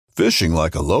Fishing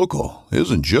like a local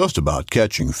isn't just about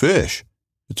catching fish.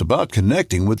 It's about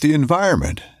connecting with the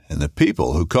environment and the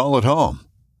people who call it home.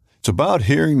 It's about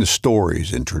hearing the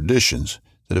stories and traditions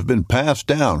that have been passed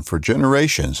down for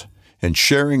generations and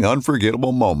sharing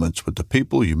unforgettable moments with the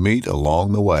people you meet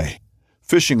along the way.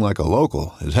 Fishing like a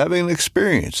local is having an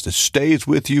experience that stays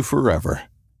with you forever.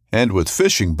 And with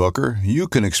Fishing Booker, you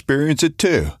can experience it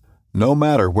too, no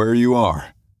matter where you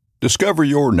are. Discover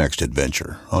your next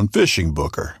adventure on Fishing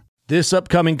Booker. This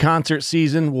upcoming concert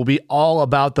season will be all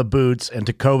about the boots, and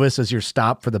Tecovas is your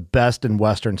stop for the best in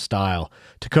Western style.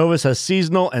 Tecovas has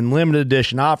seasonal and limited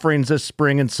edition offerings this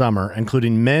spring and summer,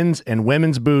 including men's and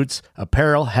women's boots,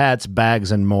 apparel, hats,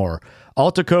 bags, and more.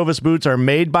 All Tecovas boots are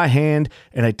made by hand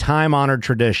in a time-honored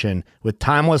tradition with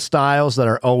timeless styles that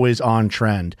are always on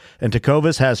trend. And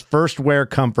Tecovas has first wear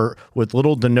comfort with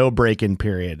little to no break-in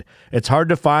period. It's hard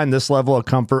to find this level of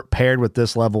comfort paired with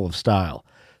this level of style.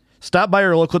 Stop by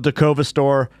your local Tecovas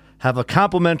store, have a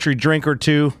complimentary drink or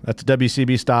two, that's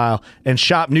WCB style, and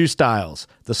shop new styles.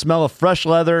 The smell of fresh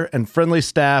leather and friendly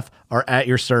staff are at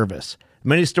your service.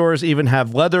 Many stores even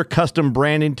have leather custom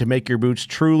branding to make your boots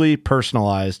truly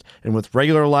personalized. And with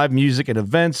regular live music and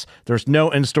events, there's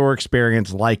no in-store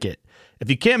experience like it.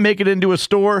 If you can't make it into a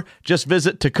store, just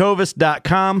visit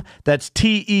tecovas.com. That's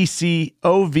TECOVAS.com.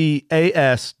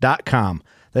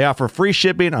 They offer free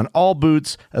shipping on all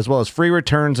boots, as well as free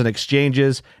returns and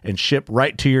exchanges, and ship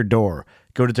right to your door.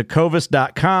 Go to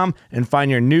tecovas.com and find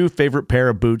your new favorite pair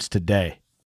of boots today.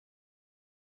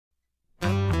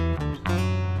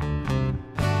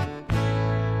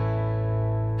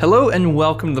 Hello and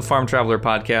welcome to the Farm Traveler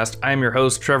Podcast. I'm your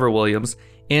host, Trevor Williams,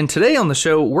 and today on the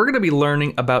show, we're going to be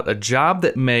learning about a job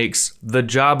that makes the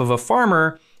job of a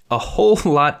farmer a whole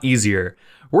lot easier.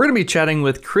 We're going to be chatting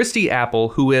with Christy Apple,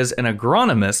 who is an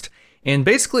agronomist, and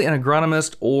basically an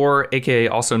agronomist, or aka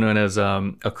also known as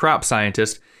a crop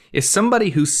scientist, is somebody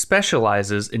who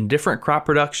specializes in different crop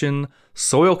production,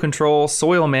 soil control,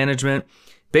 soil management.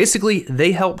 Basically,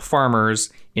 they help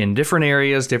farmers in different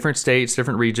areas, different states,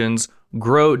 different regions,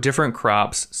 grow different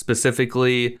crops,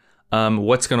 specifically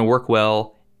what's going to work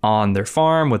well on their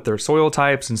farm with their soil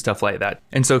types and stuff like that.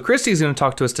 And so Christy's going to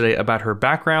talk to us today about her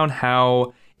background,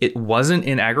 how it wasn't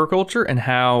in agriculture, and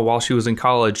how while she was in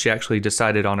college, she actually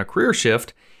decided on a career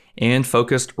shift and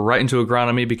focused right into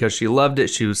agronomy because she loved it.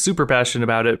 She was super passionate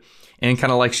about it. And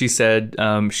kind of like she said,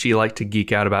 she liked to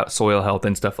geek out about soil health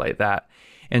and stuff like that.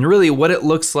 And really what it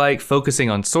looks like focusing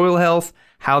on soil health,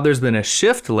 how there's been a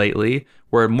shift lately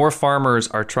where more farmers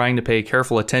are trying to pay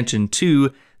careful attention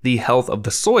to the health of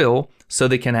the soil so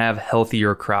they can have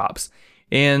healthier crops.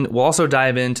 And we'll also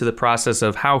dive into the process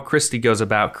of how Christy goes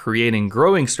about creating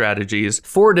growing strategies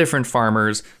for different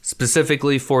farmers,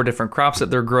 specifically for different crops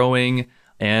that they're growing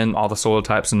and all the soil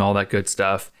types and all that good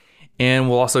stuff. And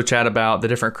we'll also chat about the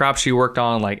different crops she worked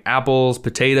on, like apples,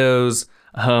 potatoes,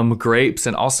 grapes,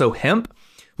 and also hemp,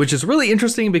 which is really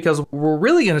interesting because we're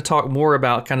really going to talk more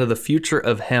about kind of the future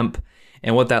of hemp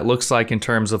and what that looks like in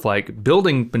terms of like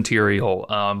building material,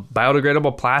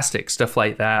 biodegradable plastic, stuff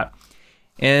like that.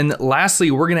 And lastly,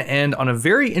 we're going to end on a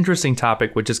very interesting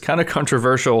topic, which is kind of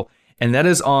controversial, and that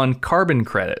is on carbon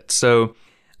credits. So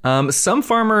some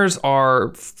farmers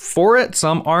are for it,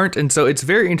 some aren't. And so it's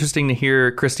very interesting to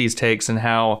hear Christy's takes and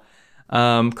how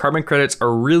carbon credits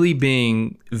are really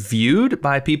being viewed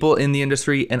by people in the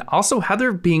industry, and also how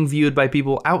they're being viewed by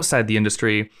people outside the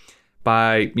industry,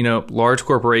 by, large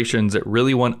corporations that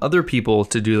really want other people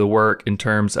to do the work in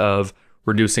terms of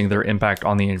reducing their impact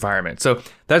on the environment. So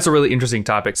that's a really interesting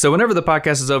topic. So whenever the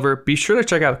podcast is over, be sure to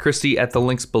check out Christy at the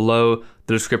links below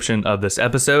the description of this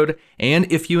episode. And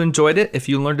if you enjoyed it, if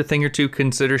you learned a thing or two,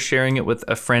 consider sharing it with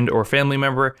a friend or family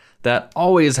member. That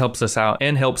always helps us out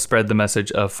and helps spread the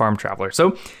message of Farm Traveler.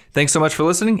 So thanks so much for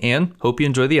listening, and hope you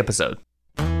enjoy the episode.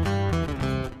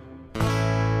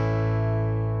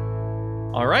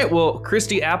 All right. Well,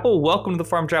 Christy Apple, welcome to the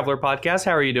Farm Traveler Podcast.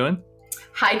 How are you doing?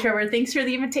 Hi, Trevor. Thanks for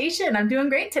the invitation. I'm doing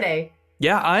great today.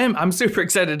 Yeah, I'm super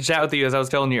excited to chat with you, as I was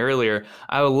telling you earlier.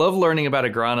 I love learning about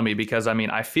agronomy because,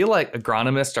 I feel like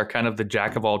agronomists are kind of the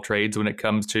jack of all trades when it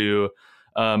comes to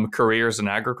careers in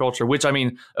agriculture, which,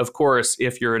 of course,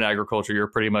 if you're in agriculture, you're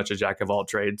pretty much a jack of all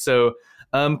trades. So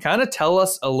kind of tell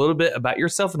us a little bit about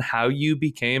yourself and how you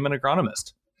became an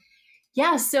agronomist.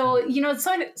 Yeah, so, it's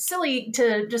so silly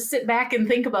to just sit back and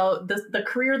think about the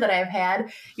career that I've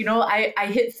had. I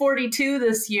hit 42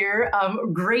 this year,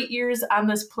 great years on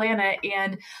this planet.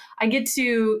 And I get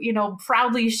to,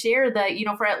 proudly share that,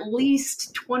 for at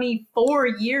least 24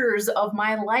 years of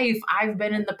my life, I've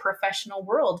been in the professional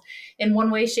world in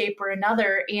one way, shape, or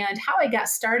another. And how I got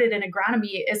started in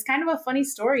agronomy is kind of a funny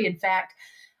story. In fact,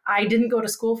 I didn't go to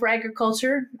school for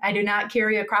agriculture. I do not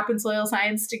carry a crop and soil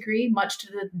science degree, much to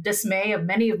the dismay of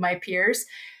many of my peers.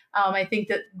 I think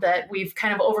that we've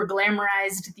kind of over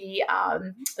glamorized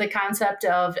the concept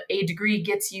of a degree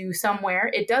gets you somewhere.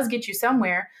 It does get you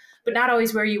somewhere, but not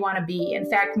always where you want to be. In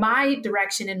fact, my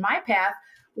direction in my path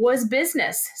was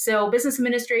business. So business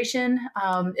administration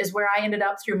is where I ended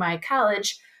up through my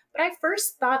college. But I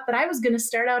first thought that I was going to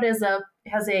start out as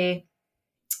a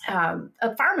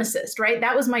pharmacist, right?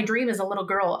 That was my dream as a little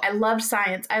girl. I loved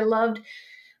science. I loved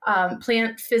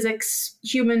plant physics,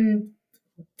 human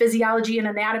physiology and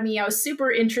anatomy. I was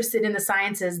super interested in the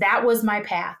sciences. That was my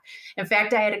path. In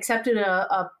fact, I had accepted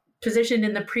a position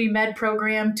in the pre-med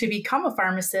program to become a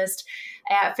pharmacist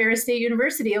at Ferris State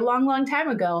University a long, long time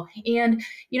ago. And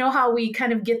you know how we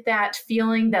kind of get that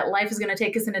feeling that life is going to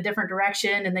take us in a different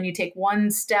direction, and then you take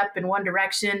one step in one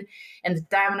direction and the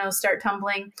dominoes start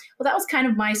tumbling. Well, that was kind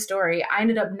of my story. I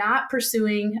ended up not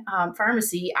pursuing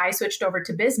pharmacy. I switched over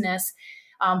to business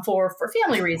for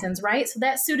family reasons, right? So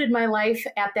that suited my life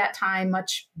at that time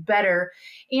much better.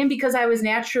 And because I was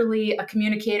naturally a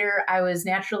communicator, I was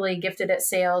naturally gifted at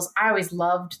sales. I always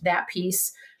loved that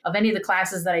piece of any of the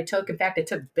classes that I took. In fact, I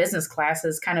took business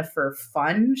classes kind of for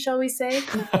fun, shall we say.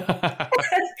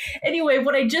 Anyway,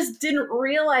 what I just didn't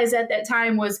realize at that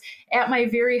time was at my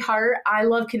very heart, I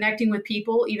love connecting with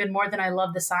people even more than I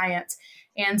love the science.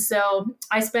 And so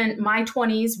I spent my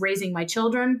 20s raising my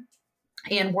children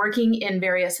and working in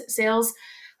various sales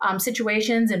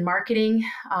situations and marketing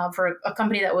for a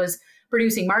company that was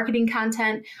producing marketing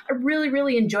content. I really,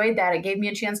 really enjoyed that. It gave me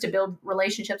a chance to build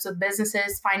relationships with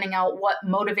businesses, finding out what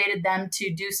motivated them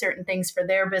to do certain things for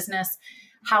their business,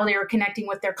 how they were connecting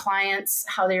with their clients,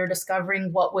 how they were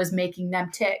discovering what was making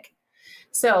them tick.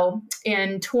 So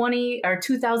in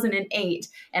 2008,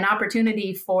 an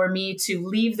opportunity for me to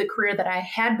leave the career that I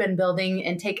had been building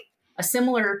and take a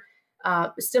similar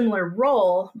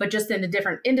role, but just in a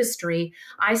different industry,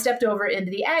 I stepped over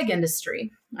into the ag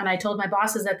industry. And I told my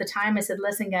bosses at the time, I said,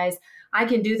 listen, guys, I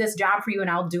can do this job for you and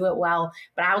I'll do it well.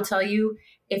 But I'll tell you,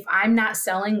 if I'm not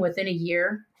selling within a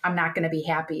year, I'm not going to be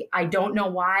happy. I don't know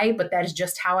why, but that is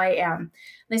just how I am. And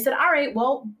they said, all right,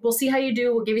 well, we'll see how you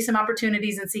do. We'll give you some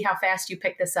opportunities and see how fast you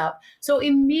pick this up. So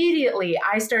immediately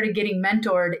I started getting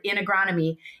mentored in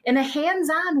agronomy in a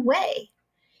hands-on way,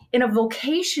 in a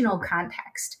vocational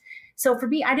context. So for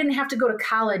me, I didn't have to go to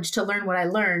college to learn what I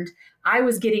learned. I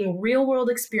was getting real world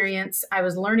experience. I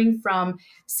was learning from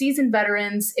seasoned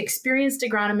veterans, experienced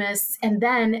agronomists, and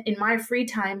then in my free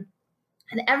time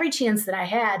and every chance that I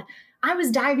had, I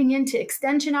was diving into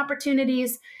extension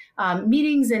opportunities,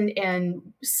 meetings and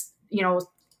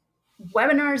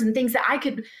webinars and things that I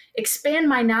could expand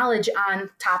my knowledge on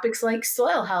topics like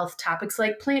soil health, topics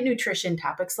like plant nutrition,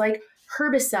 topics like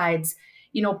herbicides,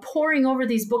 pouring over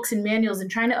these books and manuals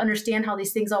and trying to understand how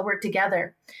these things all work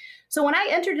together. So when I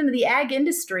entered into the ag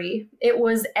industry, it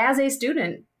was as a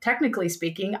student, technically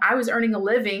speaking. I was earning a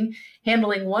living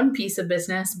handling one piece of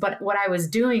business, but what I was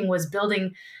doing was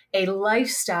building a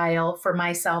lifestyle for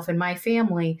myself and my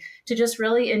family to just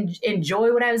really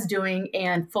enjoy what I was doing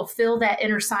and fulfill that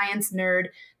inner science nerd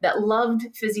that loved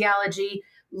physiology,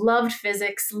 loved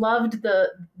physics, loved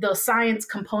the science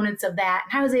components of that.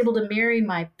 And I was able to marry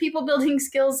my people building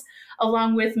skills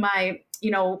along with my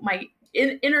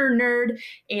inner nerd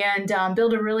and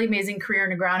build a really amazing career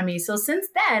in agronomy. So since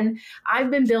then,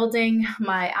 I've been building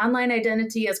my online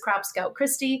identity as Crop Scout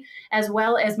Christy, as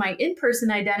well as my in-person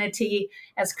identity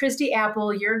as Christy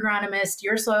Apple, your agronomist,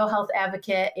 your soil health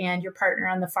advocate, and your partner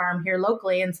on the farm here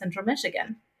locally in Central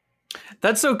Michigan.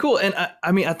 That's so cool. And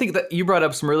I think that you brought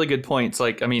up some really good points.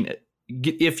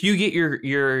 If you get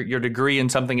your degree in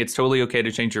something, it's totally okay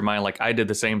to change your mind. Like I did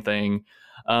the same thing.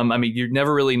 You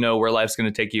never really know where life's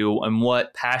going to take you and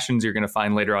what passions you're going to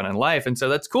find later on in life. And so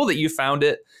that's cool that you found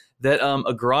it, that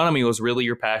agronomy was really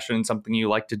your passion, something you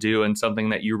like to do and something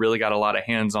that you really got a lot of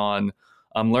hands-on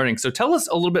learning. So tell us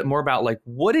a little bit more about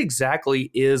what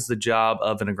exactly is the job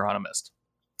of an agronomist?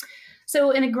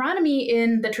 So an agronomy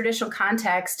in the traditional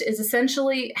context is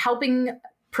essentially helping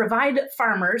provide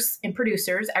farmers and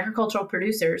producers, agricultural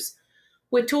producers,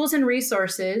 with tools and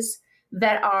resources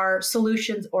that are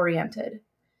solutions oriented.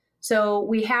 So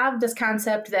we have this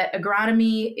concept that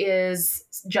agronomy is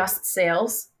just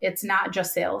sales. It's not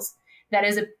just sales. That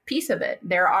is a piece of it.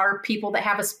 There are people that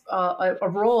have a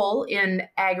role in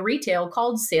ag retail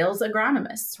called sales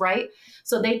agronomists, right?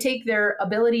 So they take their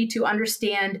ability to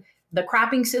understand the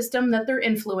cropping system that they're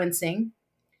influencing.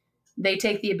 They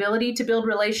take the ability to build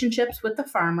relationships with the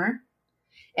farmer.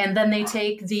 And then they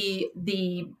take the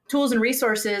tools and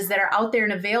resources that are out there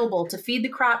and available to feed the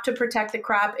crop, to protect the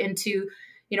crop, and to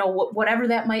whatever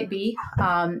that might be,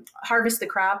 harvest the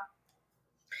crop,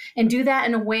 and do that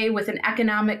in a way with an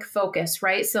economic focus,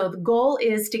 right? So the goal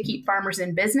is to keep farmers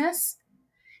in business,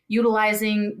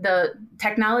 utilizing the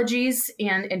technologies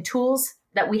and tools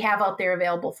that we have out there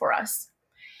available for us.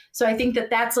 So I think that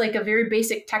that's like a very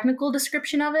basic technical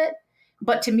description of it.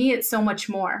 But to me, it's so much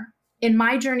more. In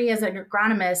my journey as an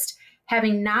agronomist,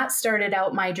 having not started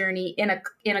out my journey in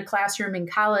a classroom in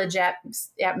college at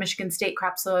Michigan State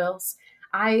Crop Soils,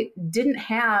 I didn't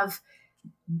have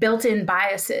built-in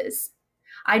biases.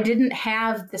 I didn't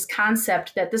have this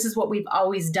concept that this is what we've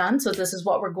always done, so this is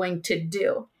what we're going to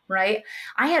do, right?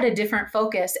 I had a different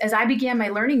focus. As I began my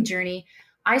learning journey,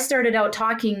 I started out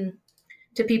talking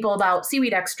to people about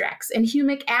seaweed extracts and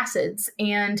humic acids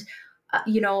and,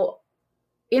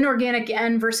 inorganic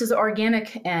N versus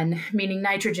organic N, meaning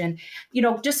nitrogen.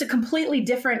 Just a completely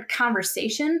different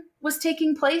conversation was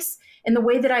taking place. And the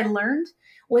way that I learned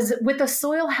was with a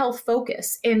soil health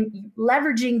focus and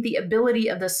leveraging the ability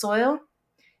of the soil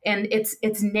and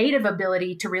its native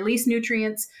ability to release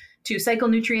nutrients, to cycle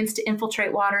nutrients, to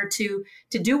infiltrate water, to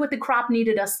do what the crop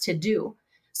needed us to do.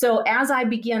 So as I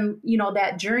began,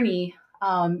 that journey,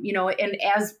 and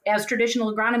as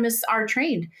traditional agronomists are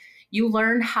trained, you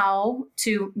learn how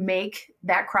to make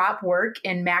that crop work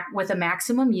with a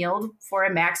maximum yield for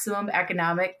a maximum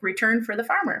economic return for the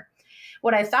farmer.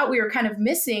 What I thought we were kind of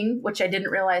missing, which I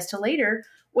didn't realize till later,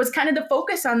 was kind of the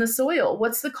focus on the soil.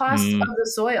 What's the cost of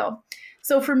the soil?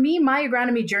 So for me, my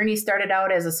agronomy journey started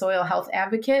out as a soil health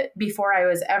advocate before I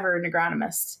was ever an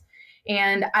agronomist.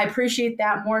 And I appreciate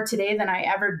that more today than I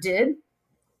ever did,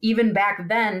 even back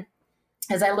then,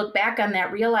 as I look back on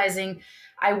that, realizing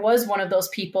I was one of those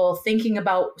people thinking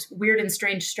about weird and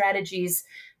strange strategies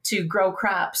to grow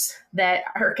crops that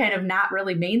are kind of not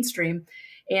really mainstream.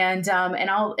 And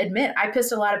I'll admit, I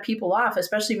pissed a lot of people off,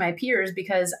 especially my peers,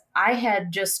 because I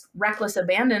had just reckless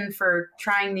abandon for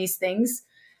trying these things.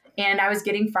 And I was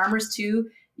getting farmers to,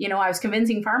 I was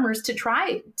convincing farmers to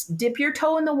try, dip your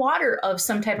toe in the water of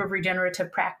some type of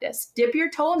regenerative practice, dip your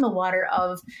toe in the water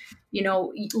of,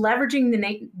 leveraging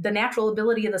the natural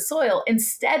ability of the soil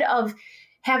instead of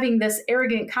having this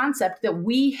arrogant concept that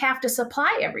we have to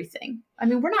supply everything. I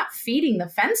mean, we're not feeding the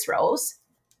fence rows.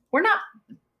 We're not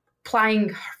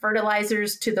applying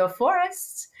fertilizers to the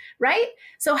forests, right?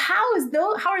 So how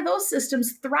are those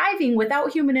systems thriving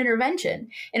without human intervention?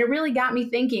 And it really got me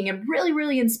thinking and really,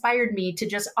 really inspired me to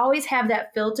just always have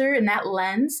that filter and that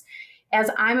lens as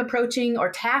I'm approaching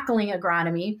or tackling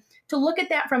agronomy, to look at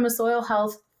that from a soil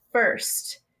health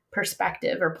first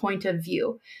perspective or point of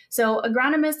view. So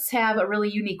agronomists have a really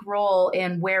unique role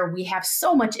in where we have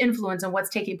so much influence on what's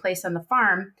taking place on the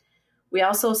farm. We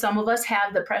also, some of us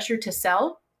have the pressure to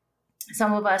sell.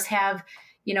 Some of us have,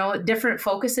 different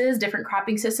focuses, different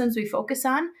cropping systems we focus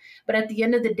on. But at the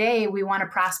end of the day, we want to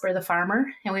prosper the farmer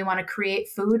and we want to create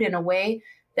food in a way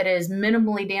that is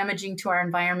minimally damaging to our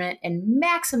environment and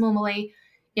maximally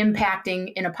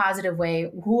impacting in a positive way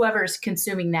whoever's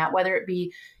consuming that, whether it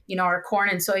be our corn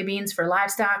and soybeans for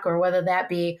livestock, or whether that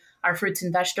be our fruits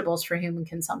and vegetables for human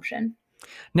consumption.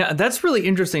 Now, that's really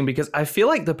interesting because I feel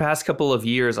like the past couple of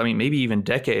years, maybe even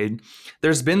decade,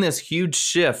 there's been this huge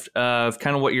shift of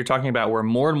kind of what you're talking about, where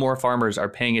more and more farmers are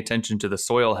paying attention to the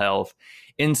soil health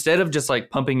instead of just like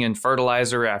pumping in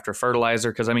fertilizer after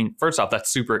fertilizer. Because first off, that's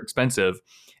super expensive.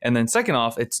 And then second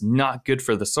off, it's not good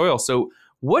for the soil. So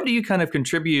what do you kind of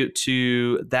contribute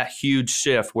to that huge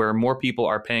shift where more people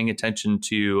are paying attention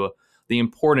to the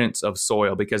importance of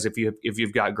soil? Because if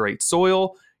you've got great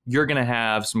soil, you're going to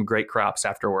have some great crops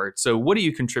afterwards. So what do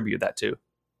you contribute that to?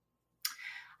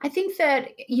 I think that,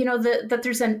 that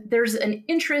there's an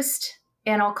interest,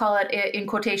 and I'll call it in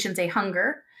quotations, a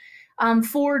hunger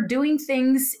for doing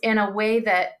things in a way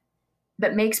that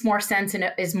makes more sense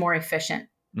and is more efficient.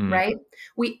 Right?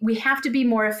 We have to be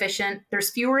more efficient. There's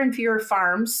fewer and fewer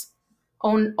farms,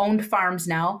 owned farms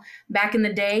now. Back in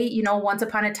the day, once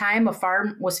upon a time, a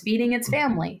farm was feeding its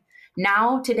family.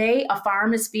 Now, today, a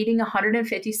farm is feeding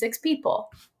 156 people,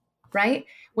 right?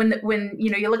 When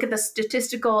you look at the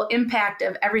statistical impact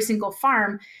of every single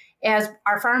farm, as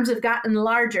our farms have gotten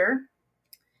larger,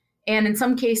 and in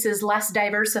some cases less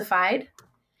diversified,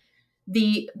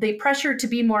 the pressure to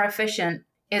be more efficient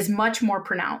is much more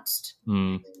pronounced.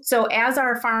 So as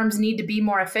our farms need to be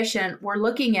more efficient, we're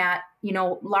looking at,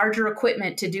 larger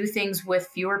equipment to do things with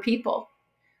fewer people.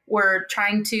 We're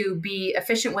trying to be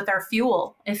efficient with our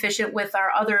fuel, efficient with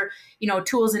our other,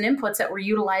 tools and inputs that we're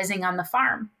utilizing on the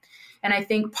farm. And I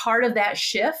think part of that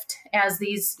shift as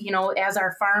these, as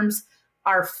our farms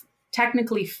are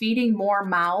technically feeding more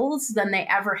mouths than they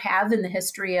ever have in the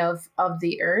history of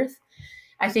the earth,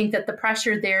 I think that the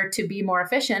pressure there to be more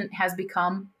efficient has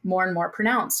become more and more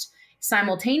pronounced.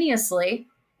 Simultaneously,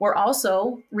 we're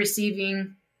also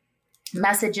receiving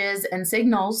messages and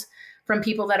signals from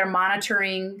people that are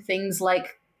monitoring things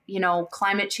like,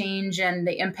 climate change and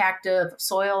the impact of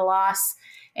soil loss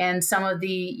and some of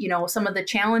the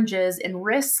challenges and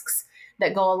risks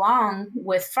that go along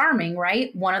with farming,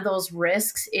 right? One of those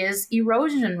risks is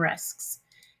erosion risks.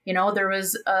 There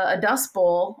was a dust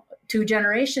bowl 2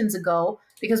 generations ago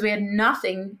because we had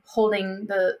nothing holding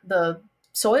the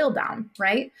soil down,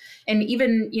 right? And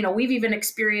even, we've even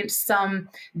experienced some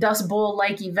dust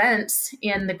bowl-like events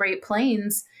in the Great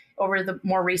Plains over the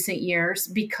more recent years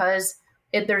because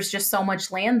there's just so much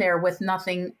land there with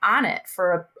nothing on it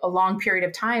for a long period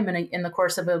of time in the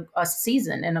course of a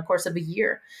season, in the course of a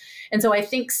year. And so I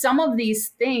think some of these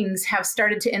things have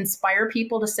started to inspire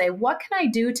people to say, what can I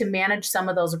do to manage some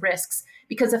of those risks?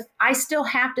 Because if I still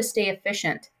have to stay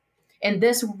efficient, and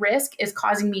this risk is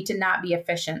causing me to not be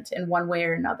efficient in one way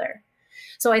or another.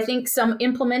 So I think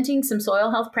implementing some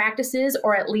soil health practices,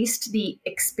 or at least the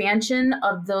expansion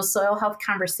of those soil health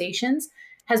conversations,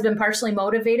 has been partially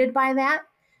motivated by that.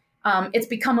 It's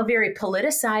become a very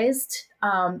politicized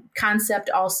concept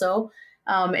also.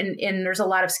 And there's a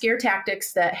lot of scare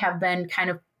tactics that have been kind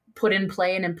of put in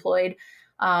play and employed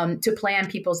to play on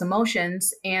people's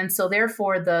emotions. And so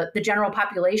therefore the general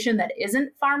population that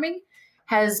isn't farming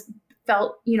has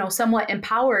felt, somewhat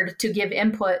empowered to give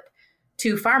input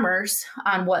to farmers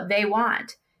on what they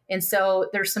want. And so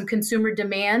there's some consumer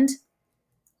demand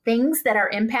things that are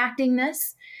impacting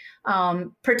this,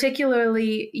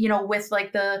 particularly, with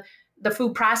like the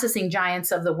food processing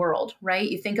giants of the world, right?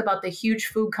 You think about the huge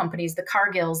food companies, the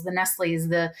Cargills, the Nestle's,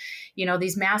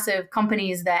 these massive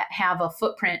companies that have a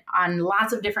footprint on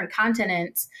lots of different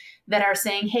continents that are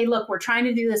saying, hey, look, we're trying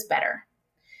to do this better.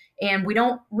 And we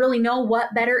don't really know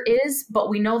what better is, but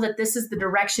we know that this is the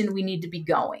direction we need to be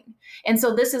going. And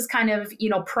so this has kind of,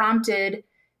 prompted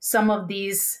some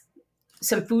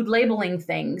food labeling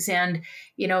things and,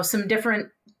 some different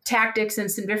tactics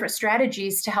and some different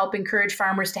strategies to help encourage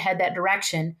farmers to head that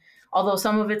direction. Although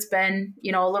some of it's been,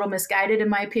 a little misguided, in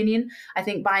my opinion. I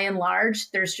think by and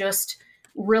large, there's just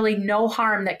really no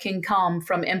harm that can come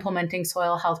from implementing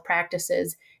soil health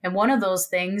practices. And one of those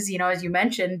things, as you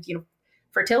mentioned,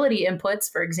 fertility inputs,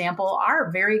 for example,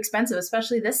 are very expensive,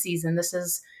 especially this season. This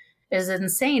is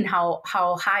insane how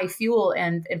high fuel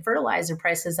and fertilizer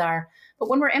prices are. But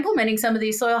when we're implementing some of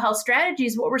these soil health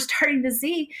strategies, what we're starting to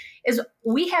see is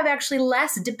we have actually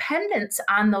less dependence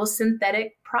on those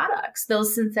synthetic products.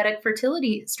 Those synthetic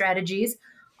fertility strategies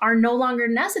are no longer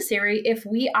necessary if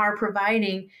we are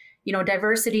providing,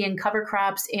 diversity in cover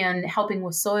crops and helping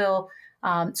with soil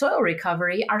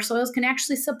recovery. Our soils can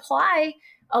actually supply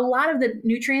a lot of the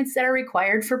nutrients that are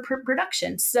required for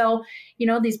production. So,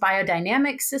 these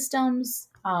biodynamic systems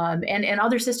and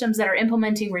other systems that are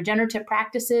implementing regenerative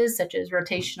practices such as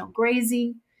rotational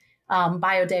grazing,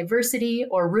 biodiversity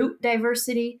or root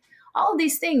diversity, all of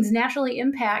these things naturally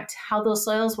impact how those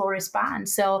soils will respond.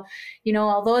 So,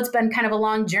 although it's been kind of a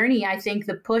long journey, I think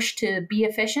the push to be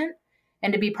efficient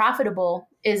and to be profitable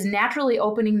is naturally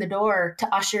opening the door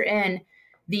to usher in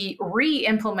the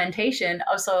re-implementation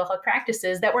of soil health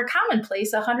practices that were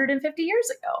commonplace 150 years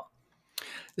ago.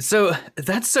 So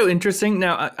that's so interesting.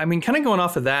 Now, I mean, kind of going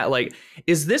off of that, like,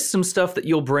 is this some stuff that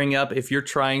you'll bring up if you're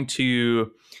trying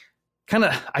to kind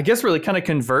of, I guess, really kind of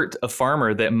convert a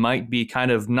farmer that might be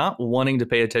kind of not wanting to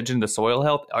pay attention to soil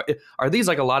health? Are these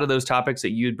like a lot of those topics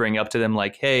that you'd bring up to them?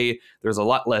 Like, hey, there's a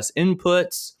lot less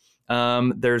inputs.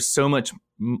 There's so much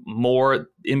more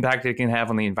impact it can have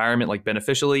on the environment, like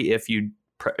beneficially, if you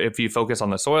focus on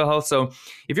the soil health. So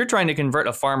if you're trying to convert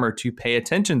a farmer to pay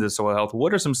attention to soil health,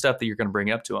 what are some stuff that you're going to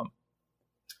bring up to them?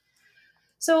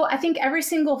 So I think every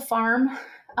single farm,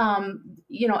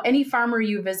 any farmer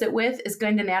you visit with is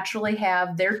going to naturally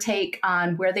have their take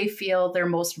on where they feel they're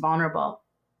most vulnerable.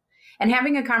 And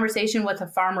having a conversation with a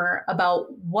farmer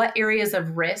about what areas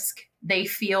of risk they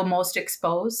feel most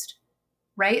exposed,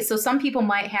 right? So some people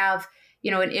might have,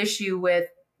 an issue with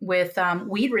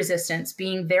weed resistance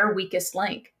being their weakest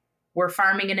link. We're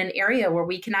farming in an area where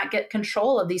we cannot get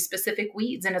control of these specific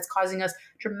weeds, and it's causing us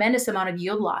tremendous amount of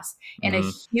yield loss and a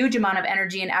huge amount of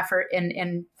energy and effort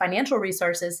and financial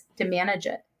resources to manage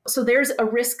it. So there's a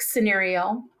risk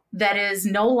scenario that is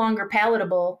no longer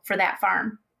palatable for that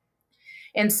farm.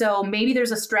 And so maybe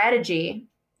there's a strategy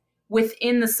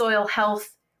within the soil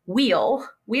health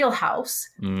wheelhouse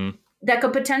that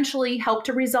could potentially help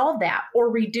to resolve that or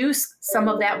reduce some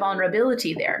of that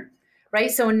vulnerability there, right?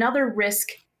 So another risk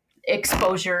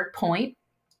exposure point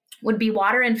would be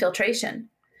water infiltration.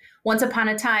 Once upon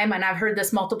a time, and I've heard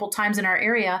this multiple times in our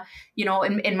area,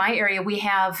 in my area, we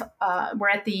have, we're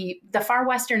at the far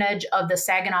western edge of the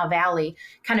Saginaw Valley,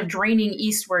 kind of draining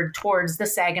eastward towards the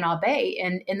Saginaw Bay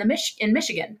in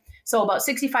Michigan. So about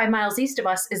 65 miles east of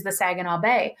us is the Saginaw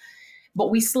Bay. But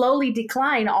we slowly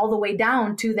decline all the way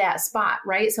down to that spot,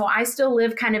 right? So I still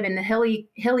live kind of in the hilly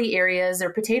areas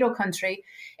or potato country.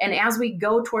 And as we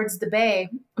go towards the bay,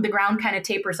 the ground kind of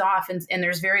tapers off and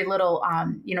there's very little,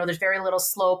 there's very little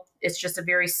slope. It's just a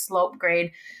very slope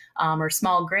grade or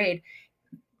small grade.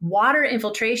 Water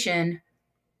infiltration,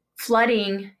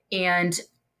 flooding, and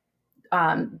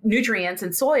nutrients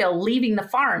and soil leaving the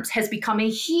farms has become a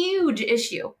huge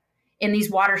issue in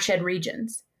these watershed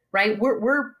regions. Right?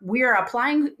 We are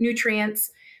applying nutrients.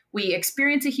 We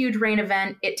experience a huge rain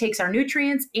event. It takes our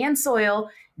nutrients and soil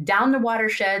down the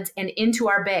watersheds and into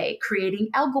our bay, creating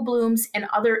algal blooms and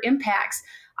other impacts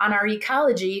on our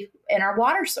ecology and our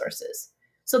water sources.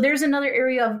 So there's another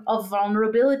area of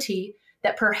vulnerability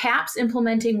that perhaps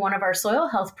implementing one of our soil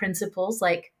health principles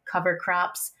like cover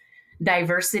crops,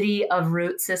 diversity of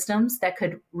root systems that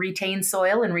could retain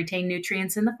soil and retain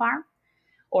nutrients in the farm,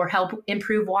 or help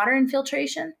improve water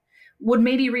infiltration, would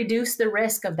maybe reduce the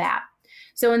risk of that.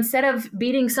 So instead of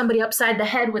beating somebody upside the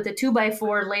head with a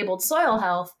 2x4 labeled soil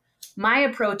health, my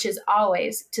approach is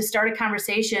always to start a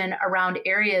conversation around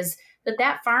areas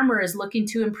that farmer is looking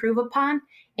to improve upon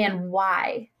and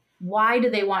why. Why do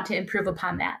they want to improve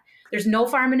upon that? There's no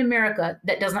farm in America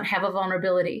that doesn't have a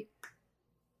vulnerability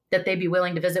that they'd be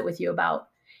willing to visit with you about.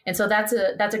 And so that's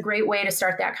a great way to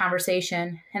start that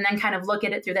conversation, and then kind of look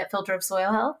at it through that filter of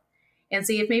soil health and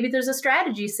see if maybe there's a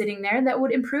strategy sitting there that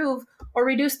would improve or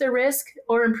reduce their risk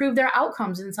or improve their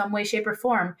outcomes in some way, shape, or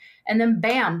form. And then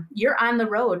bam, you're on the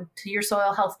road to your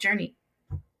soil health journey.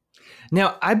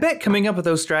 Now, I bet coming up with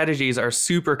those strategies are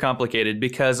super complicated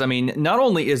because, not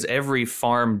only is every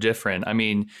farm different,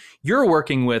 you're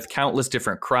working with countless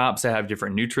different crops that have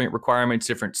different nutrient requirements,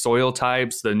 different soil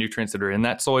types, the nutrients that are in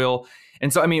that soil.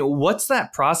 And so, what's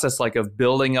that process like of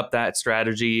building up that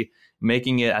strategy,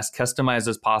 making it as customized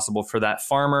as possible for that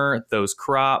farmer, those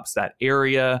crops, that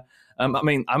area?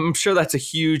 I'm sure that's a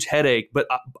huge headache, but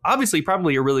obviously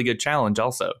probably a really good challenge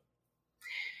also.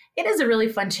 It is a really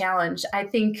fun challenge. I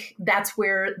think that's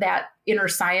where that inner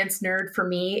science nerd for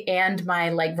me and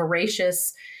my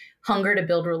voracious hunger to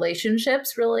build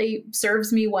relationships really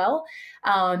serves me well.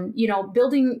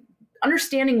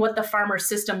 Understanding what the farmer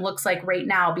system looks like right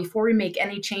now before we make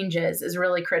any changes is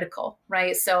really critical,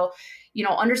 right? So,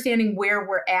 understanding where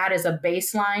we're at as a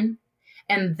baseline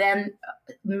and then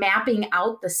mapping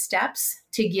out the steps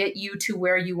to get you to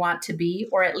where you want to be,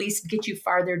 or at least get you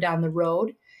farther down the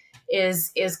road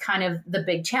is kind of the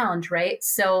big challenge, right?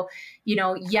 So,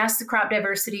 yes, the crop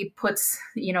diversity puts,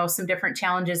 some different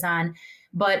challenges on,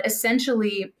 but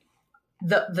essentially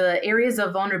the areas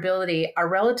of vulnerability are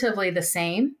relatively the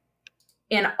same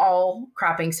in all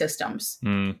cropping systems.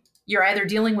 You're either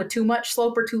dealing with too much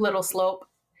slope or too little slope.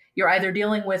 You're either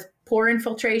dealing with poor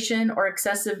infiltration or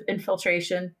excessive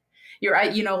infiltration.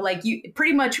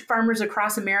 Pretty much farmers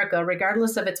across America,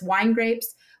 regardless of it's wine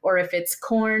grapes or if it's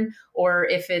corn or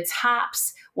if it's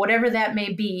hops, whatever that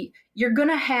may be, you're going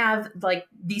to have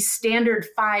these standard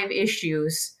 5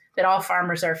 issues that all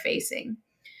farmers are facing.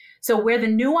 So where the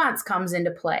nuance comes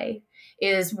into play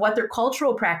is what their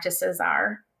cultural practices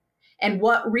are and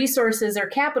what resources or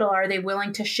capital are they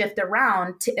willing to shift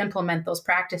around to implement those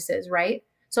practices, right?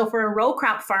 So for a row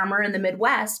crop farmer in the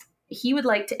Midwest, he would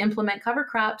like to implement cover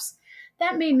crops.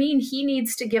 That may mean he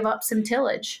needs to give up some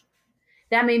tillage.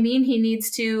 That may mean he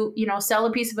needs to, sell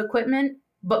a piece of equipment,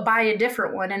 but buy a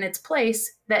different one in its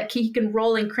place that he can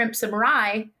roll and crimp some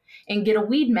rye and get a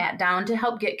weed mat down to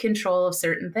help get control of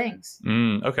certain things.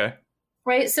 Okay.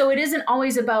 Right. So it isn't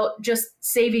always about just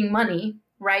saving money,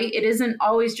 right? It isn't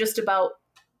always just about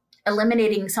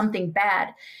eliminating something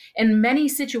bad. In many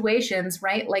situations,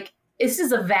 right, this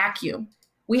is a vacuum.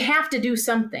 We have to do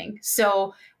something.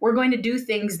 So we're going to do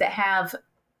things that have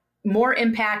more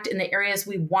impact in the areas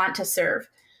we want to serve.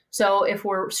 So if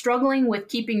we're struggling with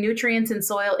keeping nutrients and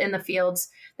soil in the fields,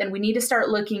 then we need to start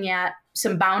looking at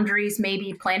some boundaries,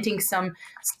 maybe planting some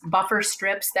buffer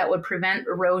strips that would prevent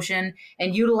erosion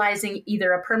and utilizing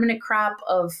either a permanent crop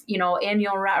of,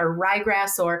 annual or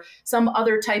ryegrass or some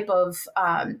other type of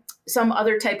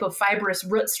fibrous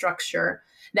root structure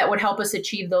that would help us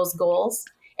achieve those goals.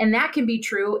 And that can be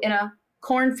true in a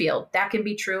cornfield. That can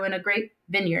be true in a grape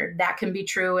vineyard. That can be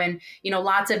true in,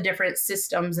 lots of different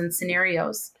systems and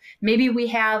scenarios. Maybe we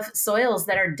have soils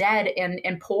that are dead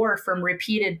and poor from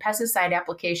repeated pesticide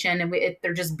application and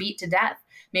they're just beat to death.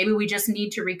 Maybe we just need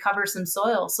to recover some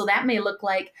soil. So that may look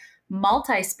like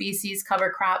multi-species cover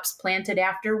crops planted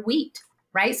after wheat,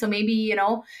 right? So maybe,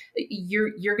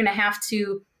 you're going to have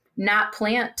to not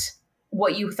plant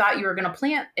what you thought you were going to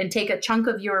plant and take a chunk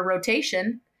of your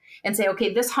rotation and say,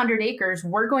 okay, this 100 acres,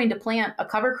 we're going to plant a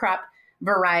cover crop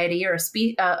variety or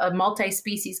a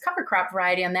multi-species cover crop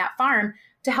variety on that farm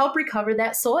to help recover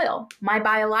that soil. My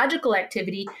biological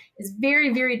activity is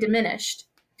very, very diminished.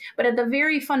 But at the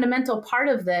very fundamental part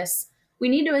of this, we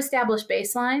need to establish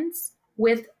baselines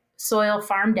with soil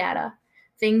farm data.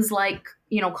 Things like,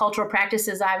 cultural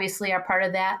practices obviously are part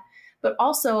of that, but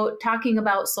also talking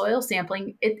about soil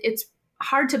sampling. It's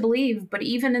hard to believe, but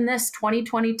even in this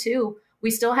 2022,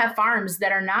 we still have farms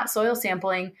that are not soil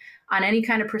sampling on any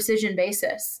kind of precision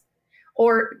basis,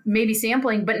 or maybe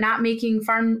sampling, but not making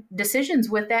farm decisions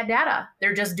with that data.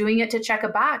 They're just doing it to check a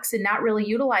box and not really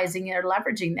utilizing it or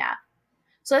leveraging that.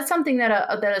 So that's something that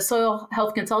a soil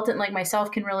health consultant like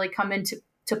myself can really come into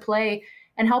play,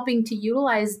 and helping to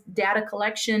utilize data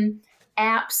collection,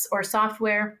 apps or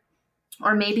software,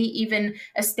 or maybe even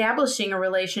establishing a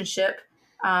relationship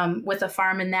with a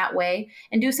farm in that way,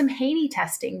 and do some Haney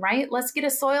testing, right? Let's get a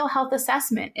soil health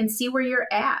assessment and see where you're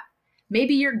at.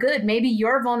 Maybe you're good. Maybe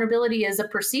your vulnerability is a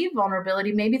perceived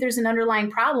vulnerability. Maybe there's an underlying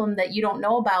problem that you don't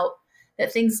know about,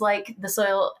 that things like the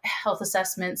soil health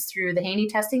assessments through the Haney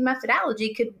testing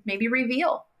methodology could maybe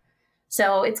reveal.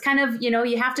 So it's kind of,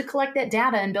 you have to collect that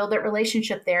data and build that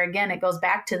relationship there. Again, it goes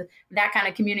back to that kind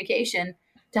of communication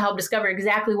to help discover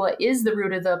exactly what is the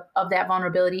root of that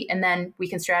vulnerability, and then we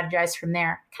can strategize from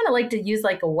there. I kind of like to use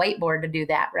like a whiteboard to do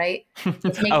that, right?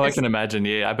 I can imagine.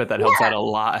 Yeah, I bet that helps out a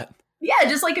lot. Yeah,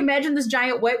 just like imagine this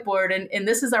giant whiteboard, and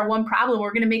this is our one problem.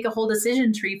 We're going to make a whole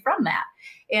decision tree from that.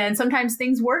 And sometimes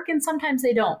things work and sometimes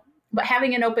they don't. But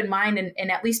having an open mind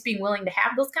and at least being willing to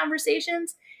have those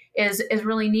conversations is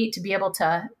really neat, to be able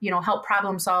to, help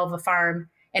problem solve a farm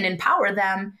and empower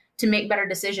them to make better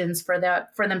decisions for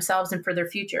themselves and for their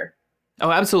future.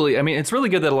 Oh, absolutely. I mean, it's really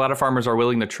good that a lot of farmers are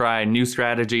willing to try new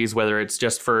strategies, whether it's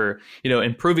just for,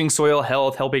 improving soil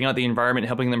health, helping out the environment,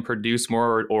 helping them produce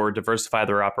more, or diversify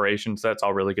their operations. That's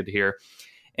all really good to hear.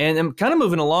 And I'm kind of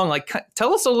moving along,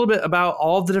 tell us a little bit about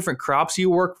all the different crops you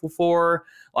work for.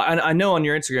 I know on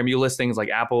your Instagram, you list things like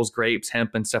apples, grapes,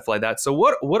 hemp, and stuff like that. So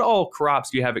what all crops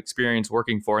do you have experience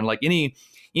working for? And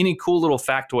any cool little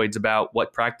factoids about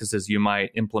what practices you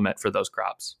might implement for those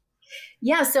crops?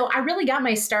 Yeah, so I really got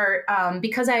my start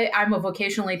because I'm a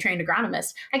vocationally trained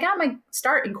agronomist. I got my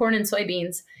start in corn and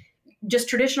soybeans, just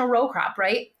traditional row crop,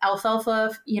 right?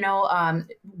 Alfalfa,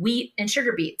 wheat and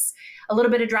sugar beets, a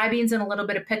little bit of dry beans and a little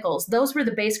bit of pickles. Those were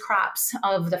the base crops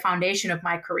of the foundation of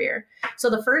my career.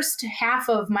 So the first half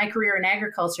of my career in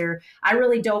agriculture, I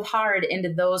really dove hard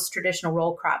into those traditional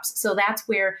row crops. So that's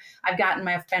where I've gotten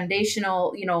my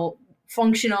foundational,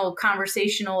 functional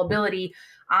conversational ability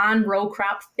on row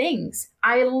crop things.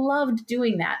 I loved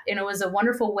doing that. And it was a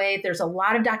wonderful way. There's a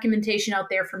lot of documentation out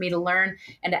there for me to learn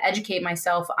and to educate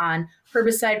myself on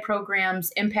herbicide programs,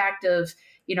 impact of,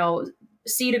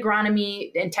 seed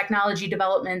agronomy and technology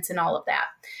developments and all of that.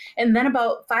 And then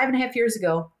about 5.5 years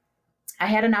ago, I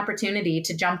had an opportunity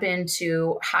to jump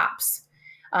into hops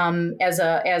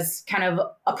as kind of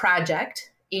a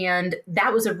project. And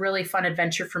that was a really fun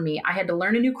adventure for me. I had to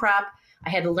learn a new crop. I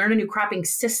had to learn a new cropping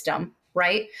system,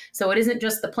 right? So it isn't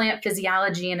just the plant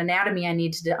physiology and anatomy I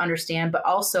need to understand, but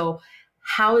also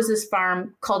how is this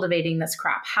farm cultivating this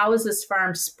crop? How is this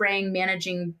farm spraying,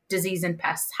 managing disease and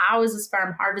pests? How is this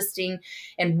farm harvesting?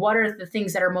 And what are the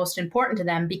things that are most important to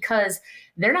them? Because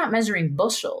they're not measuring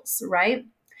bushels, right?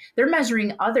 They're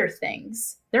measuring other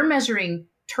things. They're measuring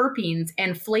terpenes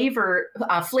and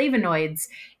flavonoids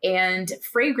and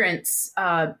fragrance,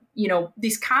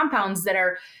 these compounds that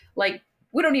are like,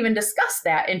 we don't even discuss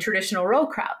that in traditional row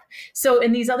crop. So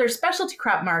in these other specialty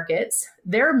crop markets,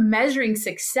 they're measuring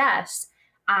success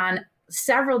on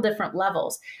several different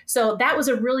levels. So that was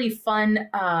a really fun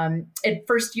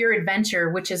first year adventure,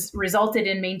 which has resulted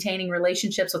in maintaining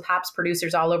relationships with hops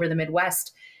producers all over the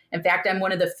Midwest. In fact, I'm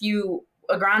one of the few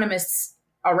agronomists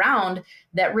around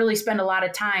that really spend a lot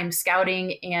of time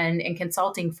scouting and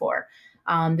consulting for.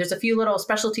 There's a few little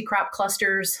specialty crop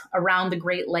clusters around the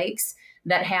Great Lakes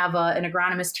that have an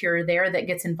agronomist here or there that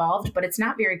gets involved, but it's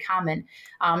not very common.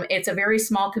 It's a very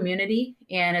small community,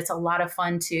 and it's a lot of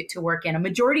fun to work in. A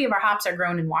majority of our hops are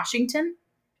grown in Washington,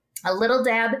 a little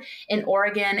dab in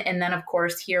Oregon, and then of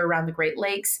course here around the Great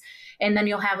Lakes. And then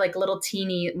you'll have like little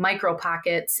teeny micro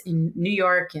pockets in New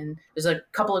York, and there's a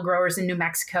couple of growers in New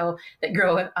Mexico that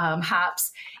grow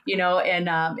hops,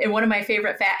 and one of my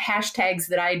favorite hashtags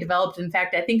that I developed, in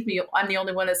fact, I think I'm the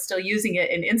only one that's still using it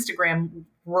in Instagram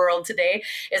world today,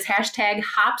 is hashtag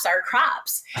hops are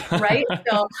crops, right?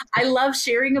 So I love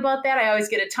sharing about that. I always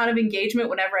get a ton of engagement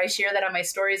whenever I share that on my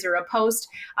stories or a post,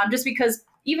 just because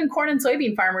even corn and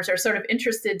soybean farmers are sort of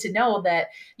interested to know that,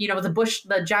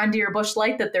 the John Deere Bush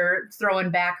Light that they're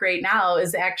throwing back right now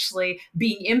is actually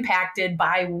being impacted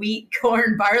by wheat,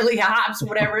 corn, barley, hops,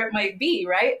 whatever it might be,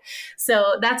 right?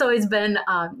 So that's always been,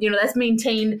 that's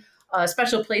maintained a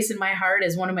special place in my heart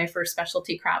as one of my first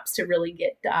specialty crops to really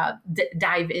get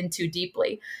dive into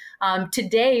deeply.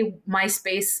 Today, my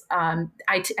space,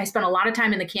 I spent a lot of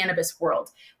time in the cannabis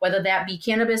world, whether that be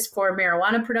cannabis for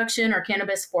marijuana production or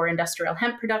cannabis for industrial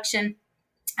hemp production.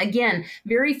 Again,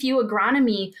 very few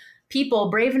agronomy people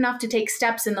brave enough to take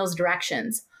steps in those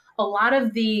directions. A lot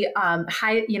of the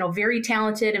very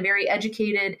talented and very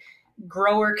educated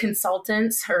grower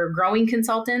consultants or growing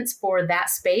consultants for that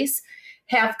space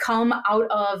have come out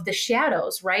of the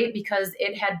shadows, right? Because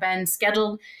it had been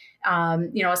scheduled, a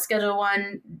Schedule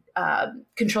 1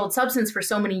 controlled substance for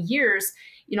so many years.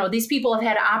 These people have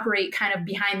had to operate kind of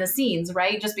behind the scenes,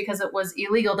 right? Just because it was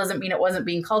illegal doesn't mean it wasn't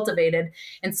being cultivated.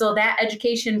 And so that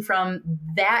education from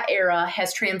that era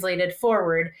has translated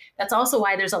forward. That's also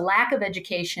why there's a lack of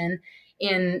education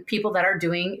in people that are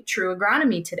doing true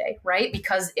agronomy today, right?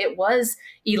 Because it was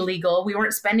illegal. We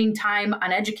weren't spending time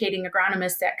on educating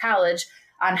agronomists at college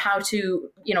on how to,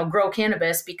 grow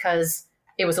cannabis because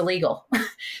it was illegal.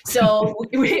 So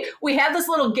we have this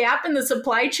little gap in the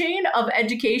supply chain of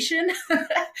education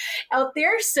out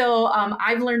there. So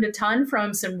I've learned a ton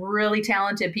from some really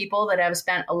talented people that have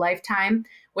spent a lifetime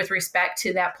with respect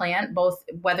to that plant, both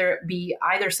whether it be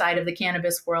either side of the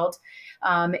cannabis world.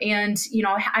 I've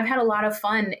had a lot of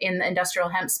fun in the industrial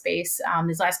hemp space.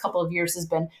 These last couple of years has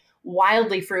been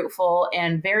wildly fruitful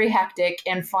and very hectic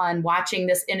and fun watching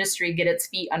this industry get its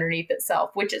feet underneath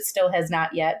itself, which it still has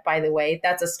not yet, by the way.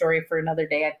 That's a story for another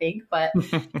day, I think. But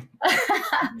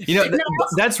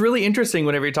that's really interesting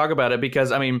whenever you talk about it,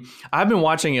 because I've been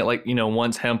watching it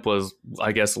once hemp was,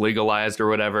 I guess, legalized or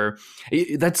whatever.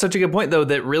 That's such a good point, though,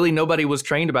 that really nobody was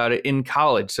trained about it in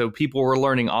college. So people were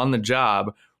learning on the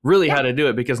job really how to do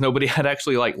it because nobody had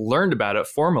actually learned about it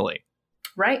formally.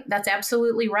 Right. That's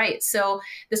absolutely right. So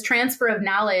this transfer of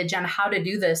knowledge on how to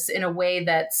do this in a way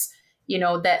that's,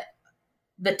 that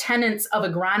the tenets of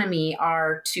agronomy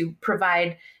are to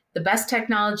provide the best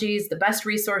technologies, the best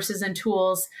resources and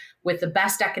tools with the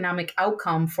best economic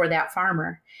outcome for that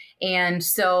farmer. And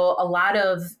so a lot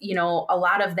of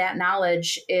that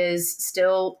knowledge is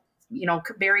still,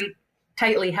 very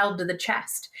tightly held to the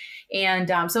chest. And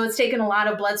so it's taken a lot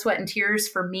of blood, sweat, and tears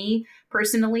for me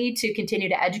personally to continue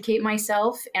to educate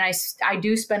myself. And I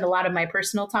do spend a lot of my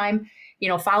personal time,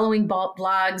 following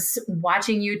blogs,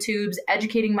 watching YouTubes,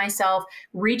 educating myself,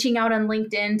 reaching out on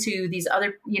LinkedIn to these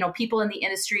other, people in the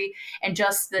industry. And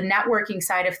just the networking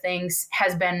side of things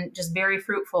has been just very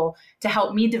fruitful to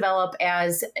help me develop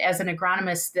as an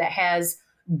agronomist that has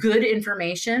good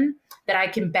information that I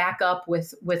can back up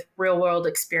with real world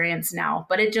experience now.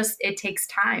 But it takes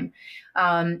time.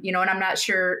 And I'm not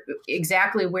sure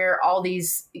exactly where all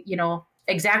these,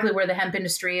 exactly where the hemp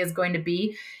industry is going to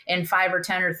be in 5 or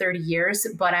 10 or 30 years.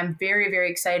 But I'm very, very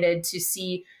excited to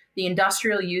see the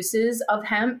industrial uses of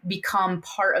hemp become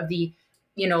part of the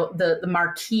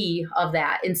marquee of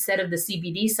that, instead of the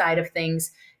CBD side of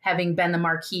things having been the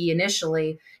marquee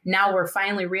initially. Now we're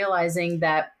finally realizing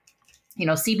that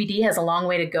CBD has a long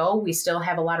way to go. We still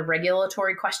have a lot of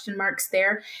regulatory question marks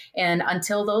there. And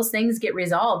until those things get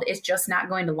resolved, it's just not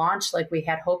going to launch like we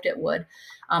had hoped it would.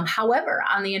 However,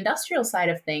 on the industrial side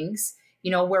of things,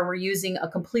 where we're using a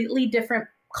completely different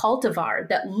cultivar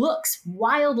that looks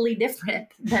wildly different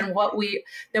than what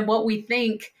we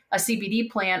think a CBD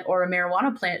plant or a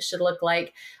marijuana plant should look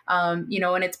like, and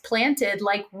it's planted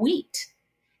like wheat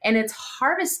and it's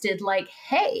harvested like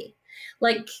hay.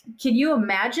 Can you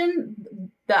imagine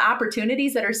the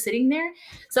opportunities that are sitting there?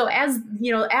 So as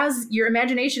your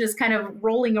imagination is kind of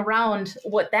rolling around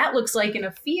what that looks like in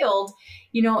a field,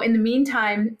 in the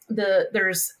meantime,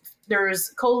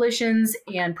 there's coalitions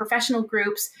and professional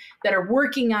groups that are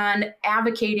working on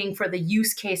advocating for the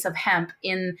use case of hemp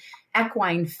in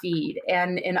equine feed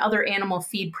and in other animal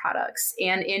feed products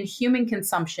and in human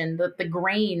consumption. The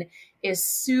grain is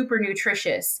super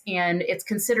nutritious and it's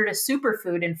considered a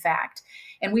superfood, in fact.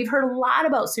 And we've heard a lot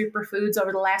about superfoods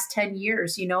over the last 10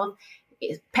 years.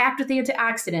 packed with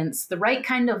antioxidants, the right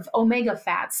kind of omega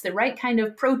fats, the right kind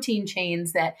of protein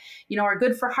chains that, are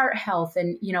good for heart health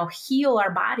and, heal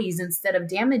our bodies instead of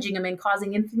damaging them and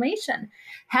causing inflammation.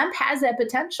 Hemp has that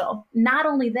potential. Not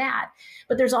only that,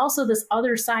 but there's also this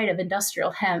other side of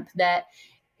industrial hemp that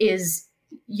is,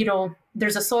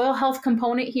 there's a soil health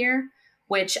component here,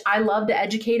 which I love to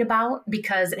educate about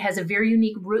because it has a very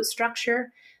unique root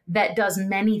structure that does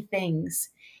many things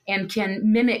and can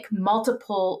mimic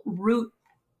multiple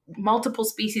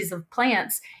species of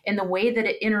plants in the way that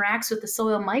it interacts with the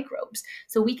soil microbes.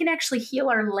 So we can actually heal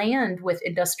our land with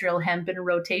industrial hemp in a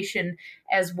rotation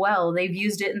as well. They've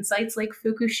used it in sites like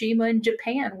Fukushima in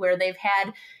Japan, where they've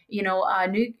had,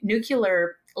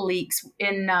 nuclear leaks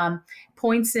in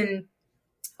points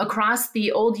across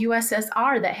the old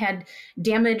USSR that had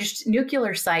damaged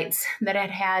nuclear sites that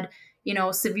had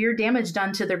severe damage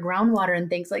done to their groundwater and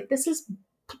things. Like, this is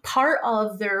part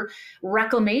of their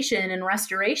reclamation and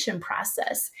restoration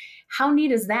process. How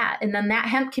neat is that? And then that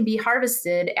hemp can be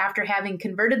harvested after having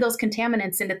converted those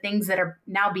contaminants into things that are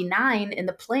now benign in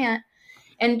the plant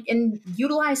and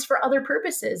utilized for other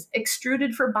purposes,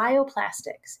 extruded for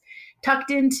bioplastics,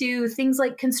 tucked into things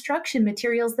like construction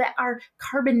materials that are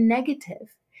carbon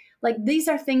negative. Like, these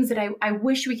are things that I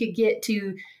wish we could get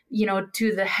to,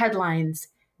 to the headlines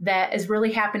that is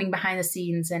really happening behind the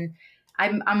scenes. And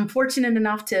I'm fortunate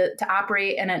enough to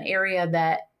operate in an area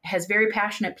that has very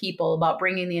passionate people about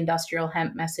bringing the industrial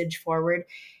hemp message forward,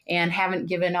 and haven't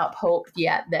given up hope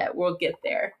yet that we'll get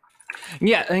there.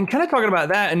 Yeah, and kind of talking about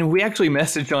that, and we actually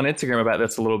messaged on Instagram about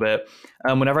this a little bit.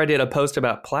 Whenever I did a post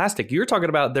about plastic, you were talking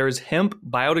about there's hemp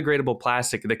biodegradable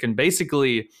plastic that can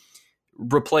basically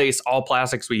replace all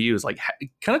plastics we use. Like,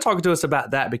 kind of talk to us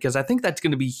about that, because I think that's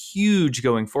going to be huge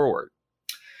going forward.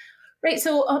 Right.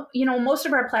 So, most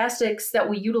of our plastics that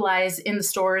we utilize in the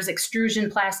stores,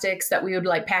 extrusion plastics that we would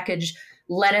like package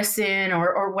lettuce in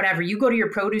or whatever, you go to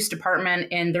your produce department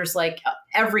and there's like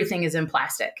everything is in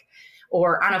plastic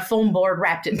or on a foam board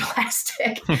wrapped in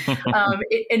plastic.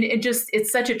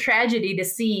 It's such a tragedy to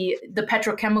see the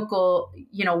petrochemical,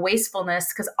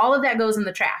 wastefulness, because all of that goes in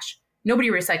the trash. Nobody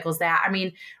recycles that. I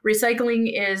mean,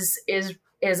 recycling is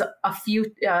a few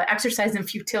exercise in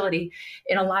futility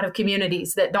in a lot of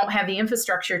communities that don't have the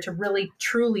infrastructure to really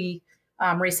truly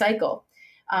recycle.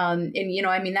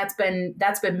 That's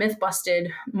been myth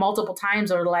busted multiple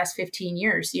times over the last 15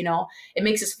 years. It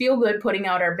makes us feel good putting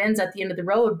out our bins at the end of the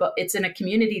road, but it's in a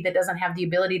community that doesn't have the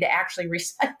ability to actually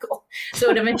recycle. So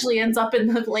it eventually ends up in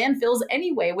the landfills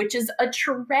anyway, which is a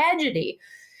tragedy.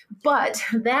 But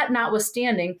that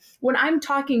notwithstanding, when I'm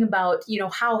talking about,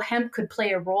 how hemp could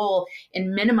play a role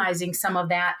in minimizing some of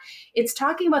that, it's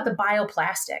talking about the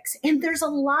bioplastics. And there's a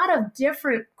lot of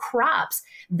different crops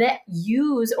that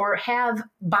use or have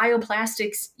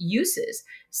bioplastics uses.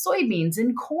 Soybeans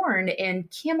and corn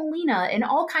and camelina and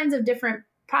all kinds of different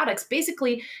products.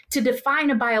 Basically, to define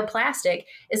a bioplastic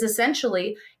is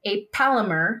essentially a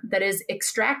polymer that is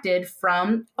extracted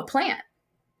from a plant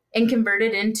and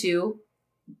converted into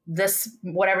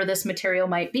whatever this material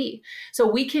might be. So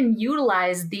we can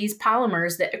utilize these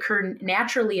polymers that occur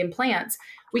naturally in plants.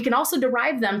 We can also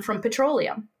derive them from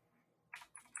petroleum.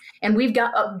 And we've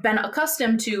been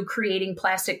accustomed to creating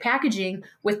plastic packaging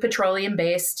with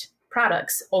petroleum-based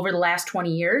products. Over the last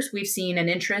 20 years, we've seen an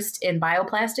interest in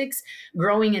bioplastics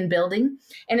growing and building.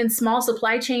 And in small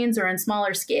supply chains or in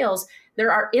smaller scales,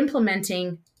 there are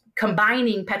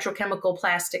combining petrochemical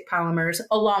plastic polymers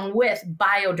along with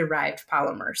bio-derived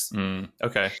polymers.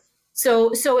 Okay.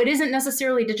 So it isn't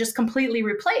necessarily to just completely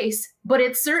replace, but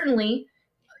it's certainly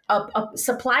a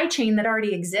supply chain that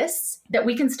already exists that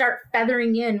we can start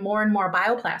feathering in more and more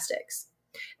bioplastics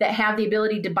that have the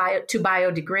ability to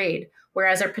biodegrade,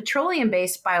 whereas our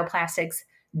petroleum-based bioplastics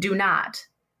do not.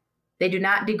 They do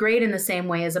not degrade in the same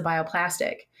way as a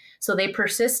bioplastic. So they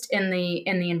persist in the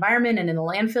environment and in the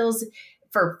landfills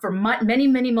for many,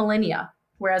 many millennia,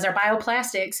 whereas our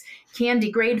bioplastics can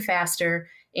degrade faster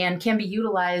and can be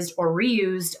utilized or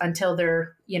reused until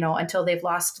they've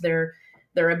lost their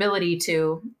ability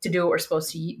to do what we're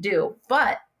supposed to do.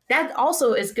 But that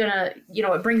also is gonna,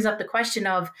 it brings up the question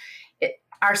of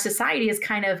our society is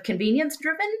kind of convenience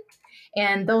driven,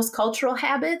 and those cultural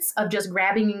habits of just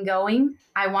grabbing and going.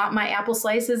 I want my apple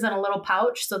slices in a little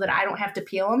pouch so that I don't have to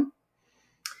peel them.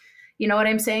 You know what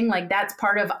I'm saying? Like, that's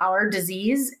part of our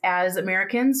disease as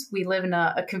Americans. We live in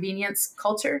a convenience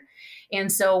culture.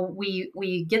 And so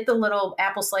we get the little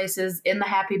apple slices in the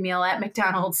Happy Meal at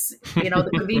McDonald's, the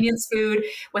convenience food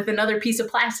with another piece of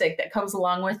plastic that comes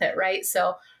along with it, right?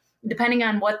 So depending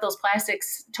on what those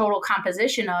plastics total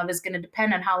composition of is going to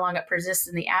depend on how long it persists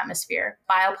in the atmosphere.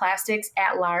 Bioplastics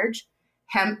at large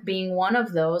hemp being one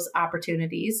of those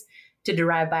opportunities to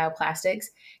derive bioplastics,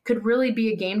 could really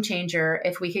be a game changer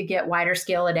if we could get wider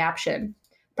scale adoption.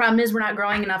 Problem is, we're not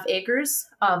growing enough acres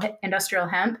of industrial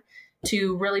hemp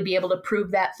to really be able to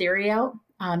prove that theory out,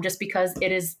 just because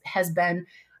has been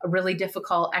a really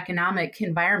difficult economic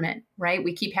environment, right?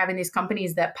 We keep having these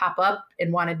companies that pop up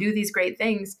and want to do these great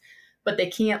things, but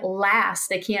they can't last.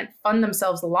 They can't fund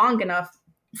themselves long enough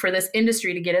for this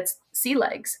industry to get its sea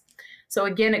legs. So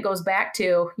again, it goes back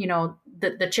to,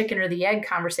 the chicken or the egg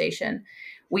conversation.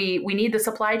 We need the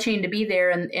supply chain to be there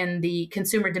and the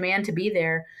consumer demand to be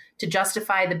there to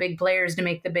justify the big players to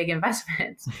make the big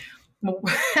investments.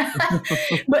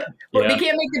 but we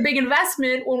can't make the big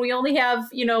investment when we only have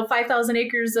 5,000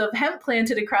 acres of hemp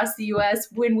planted across the U.S.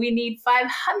 when we need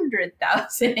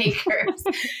 500,000 acres.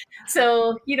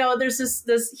 So there's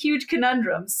this huge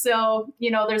conundrum. So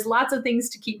there's lots of things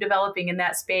to keep developing in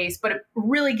that space, but it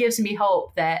really gives me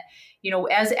hope that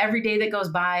as every day that goes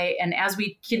by and as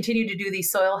we continue to do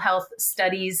these soil health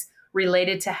studies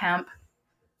related to hemp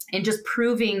and just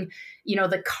proving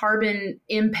the carbon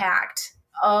impact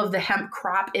of the hemp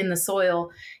crop in the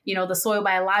soil, the soil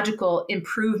biological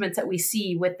improvements that we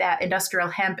see with that industrial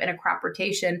hemp in a crop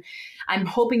rotation. I'm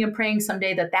hoping and praying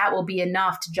someday that will be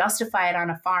enough to justify it on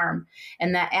a farm.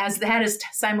 And that as that is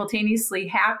simultaneously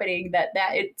happening, that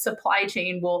supply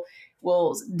chain will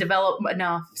develop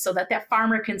enough so that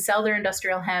farmer can sell their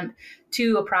industrial hemp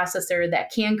to a processor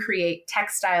that can create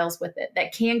textiles with it,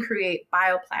 that can create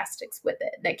bioplastics with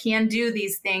it, that can do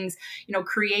these things,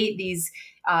 create these,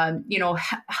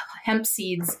 hemp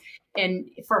seeds and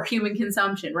for human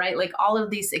consumption, right? Like all of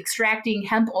these extracting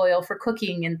hemp oil for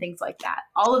cooking and things like that.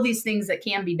 All of these things that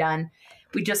can be done.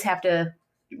 We just have to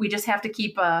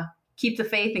keep the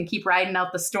faith and keep riding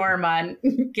out the storm on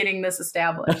getting this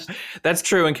established. That's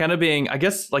true. And kind of being, I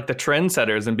guess, like the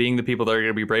trendsetters and being the people that are going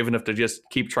to be brave enough to just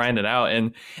keep trying it out.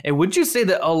 And would you say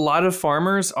that a lot of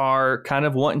farmers are kind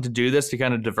of wanting to do this to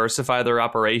kind of diversify their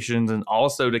operations and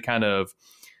also to kind of,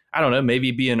 I don't know,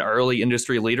 maybe be an early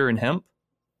industry leader in hemp?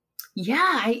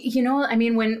 Yeah,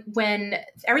 when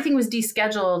everything was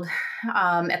descheduled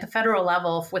at the federal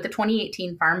level with the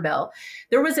 2018 Farm Bill,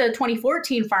 there was a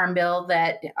 2014 Farm Bill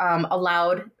that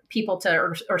allowed people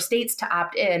to or states to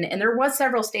opt in, and there was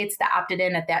several states that opted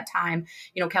in at that time.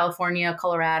 California,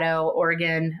 Colorado,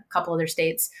 Oregon, a couple other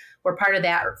states were part of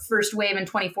that first wave in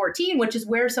 2014, which is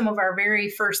where some of our very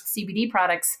first CBD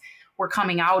products were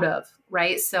coming out of,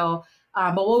 right? So,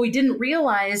 but what we didn't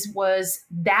realize was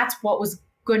that's what was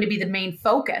going to be the main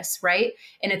focus, right?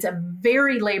 And it's a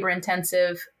very labor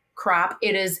intensive crop.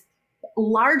 It is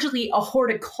largely a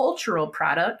horticultural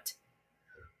product,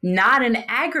 not an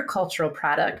agricultural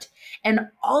product. And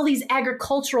all these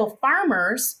agricultural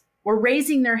farmers were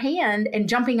raising their hand and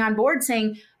jumping on board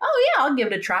saying, oh yeah, I'll give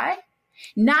it a try.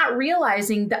 Not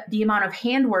realizing that the amount of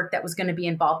handwork that was going to be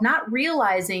involved, not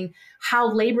realizing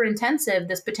how labor intensive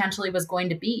this potentially was going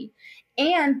to be.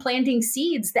 And planting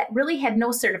seeds that really had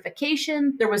no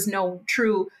certification. There was no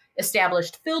true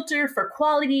established filter for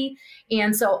quality.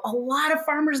 And so a lot of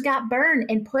farmers got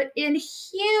burned and put in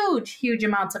huge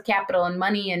amounts of capital and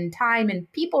money and time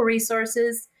and people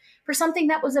resources for something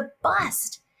that was a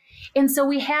bust. And so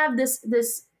we had this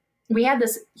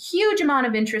huge amount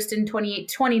of interest in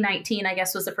 2019, I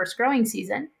guess was the first growing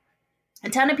season. A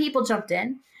ton of people jumped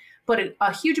in, put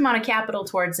a huge amount of capital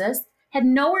towards this, had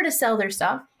nowhere to sell their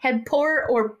stuff, had poor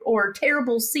or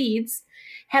terrible seeds,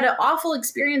 had an awful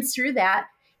experience through that,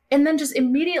 and then just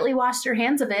immediately washed their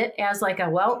hands of it as like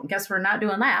guess we're not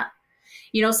doing that.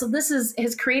 So this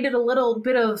has created a little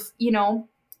bit of,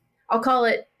 I'll call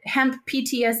it hemp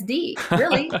PTSD,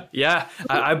 really. Yeah,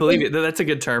 I believe it. That's a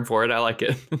good term for it. I like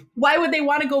it. Why would they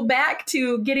want to go back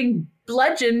to getting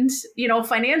bludgeoned,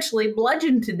 financially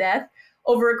bludgeoned to death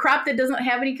over a crop that doesn't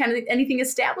have anything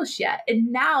established yet?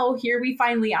 And now here we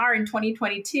finally are in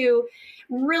 2022,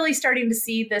 really starting to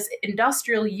see this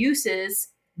industrial uses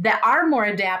that are more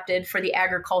adapted for the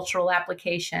agricultural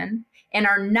application and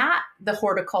are not the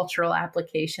horticultural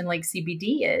application like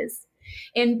CBD is,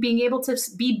 and being able to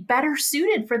be better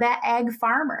suited for that ag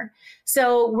farmer.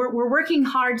 So we're working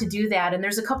hard to do that. And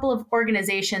there's a couple of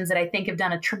organizations that I think have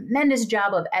done a tremendous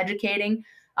job of educating.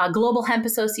 Global Hemp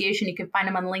Association, you can find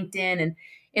them on LinkedIn and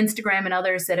Instagram and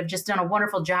others that have just done a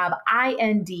wonderful job.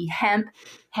 IND Hemp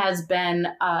has been,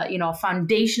 a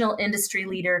foundational industry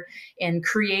leader in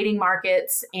creating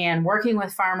markets and working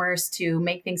with farmers to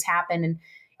make things happen. And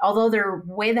although they're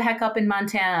way the heck up in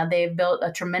Montana, they've built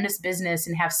a tremendous business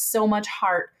and have so much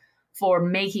heart for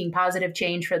making positive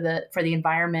change for the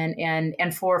environment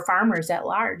and for farmers at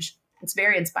large. it's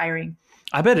very inspiring.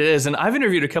 I bet it is. And I've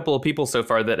interviewed a couple of people so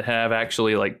far that have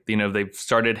actually, like, you know, they've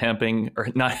started hemping, or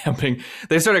not hemping.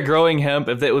 They started growing hemp,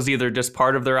 if it was either just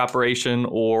part of their operation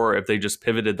or if they just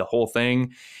pivoted the whole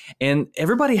thing. And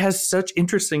everybody has such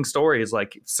interesting stories.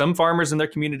 Like, some farmers in their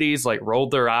communities like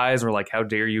rolled their eyes and were like, how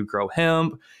dare you grow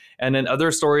hemp? And then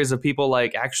other stories of people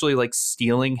like actually like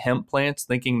stealing hemp plants,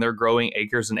 thinking they're growing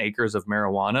acres and acres of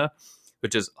marijuana,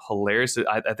 which is hilarious.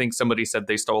 I think somebody said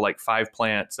they stole like 5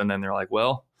 plants, and then they're like,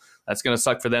 well, that's going to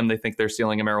suck for them. They think they're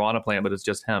stealing a marijuana plant, but it's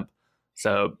just hemp.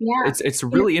 So it's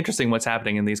really interesting what's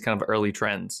happening in these kind of early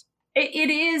trends. It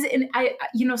is. And I,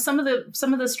 you know, some of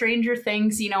the stranger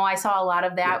things, you know, I saw a lot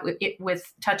of that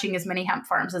with touching as many hemp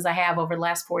farms as I have over the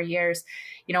last 4 years.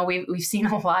 You know, we've seen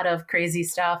a lot of crazy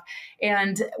stuff.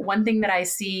 And one thing that I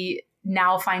see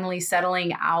now finally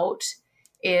settling out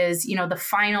is, you know, the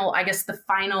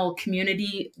final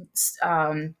community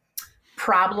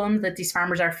problem that these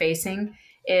farmers are facing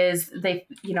is the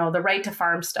right to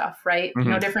farm stuff, right? Mm-hmm.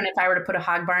 No different if I were to put a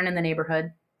hog barn in the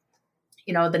neighborhood,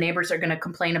 you know, the neighbors are going to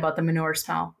complain about the manure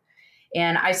smell.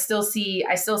 And I still see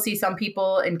some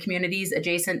people in communities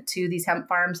adjacent to these hemp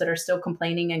farms that are still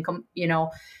complaining and, you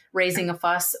know, raising a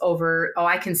fuss over, oh,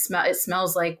 I can smell, it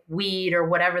smells like weed or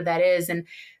whatever that is. And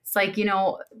it's like, you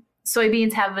know,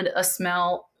 soybeans have a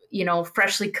smell, you know,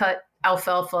 freshly cut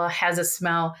alfalfa has a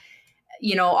smell.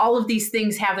 You know, all of these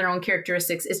things have their own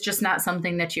characteristics. It's just not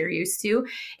something that you're used to.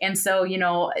 And so, you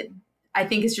know, I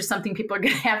think it's just something people are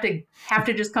going to have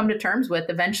to just come to terms with.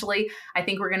 Eventually, I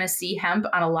think we're going to see hemp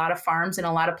on a lot of farms in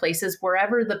a lot of places.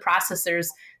 Wherever the processors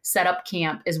set up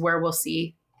camp is where we'll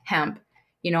see hemp.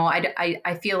 You know,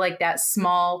 I feel like that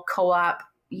small co-op,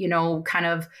 you know, kind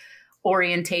of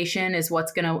orientation is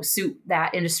what's going to suit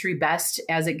that industry best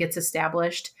as it gets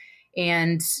established.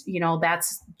 And, you know,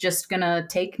 that's just going to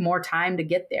take more time to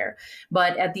get there.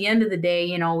 But at the end of the day,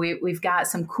 you know, we've got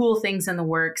some cool things in the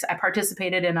works. I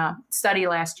participated in a study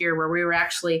last year where we were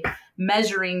actually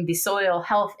measuring the soil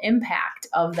health impact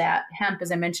of that hemp,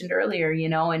 as I mentioned earlier, you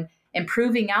know, and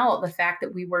proving out the fact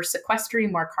that we were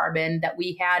sequestering more carbon, that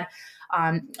we had,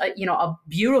 you know, a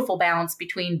beautiful balance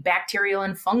between bacterial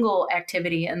and fungal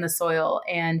activity in the soil.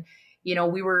 And you know,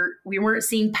 we weren't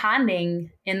seeing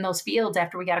ponding in those fields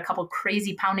after we got a couple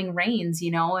crazy pounding rains, you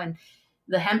know, and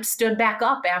the hemp stood back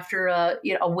up after a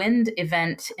wind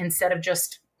event instead of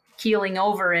just keeling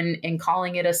over and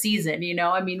calling it a season. You know,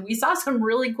 I mean, we saw some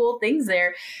really cool things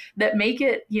there that make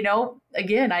it, you know,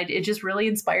 again, it just really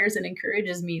inspires and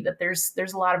encourages me that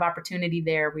there's a lot of opportunity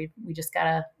there. We just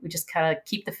gotta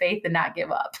keep the faith and not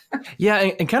give up. Yeah.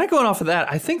 And kind of going off of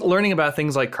that, I think learning about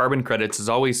things like carbon credits is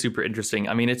always super interesting.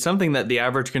 I mean, it's something that the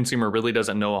average consumer really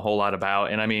doesn't know a whole lot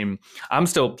about. And I mean, I'm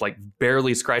still like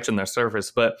barely scratching the surface,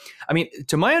 but I mean,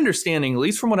 to my understanding, at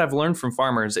least from what I've learned from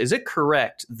farmers, is it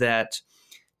correct that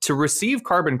to receive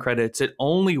carbon credits, it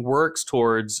only works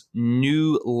towards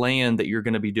new land that you're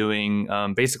going to be doing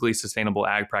basically sustainable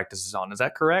ag practices on? Is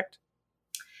that correct?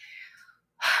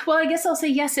 Well, I guess I'll say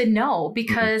yes and no,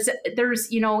 because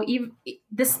there's, you know,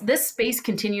 this space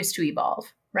continues to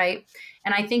evolve, right?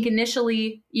 And I think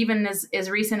initially, even as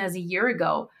recent as a year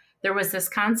ago, there was this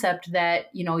concept that,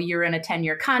 you know, you're in a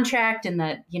 10-year contract and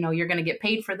that, you know, you're going to get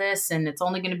paid for this and it's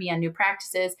only going to be on new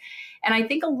practices. And I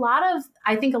think a lot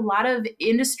of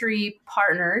industry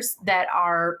partners that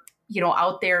are, you know,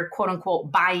 out there, quote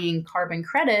unquote, buying carbon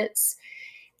credits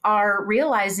are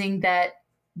realizing that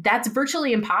that's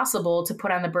virtually impossible to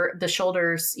put on the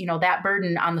shoulders, you know, that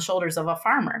burden on the shoulders of a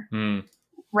farmer,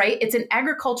 right? It's an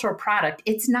agricultural product.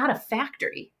 It's not a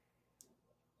factory.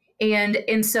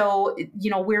 And so,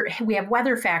 you know, we have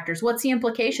weather factors. What's the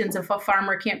implications if a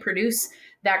farmer can't produce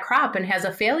that crop and has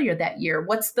a failure that year?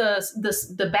 What's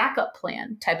the backup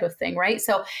plan type of thing, right?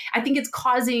 So I think it's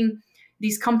causing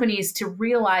these companies to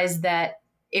realize that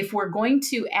if we're going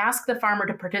to ask the farmer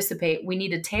to participate, we need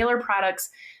to tailor products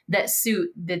that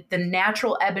suit the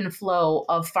natural ebb and flow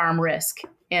of farm risk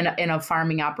in of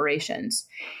farming operations.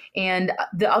 And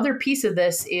the other piece of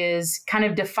this is kind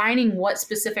of defining what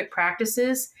specific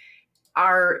practices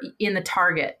are in the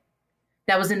target.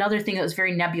 That was another thing that was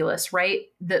very nebulous, right?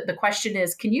 The question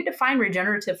is, can you define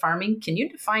regenerative farming? Can you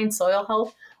define soil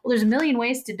health? Well, there's a million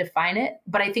ways to define it,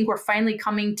 but I think we're finally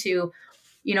coming to,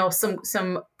 you know,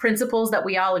 some principles that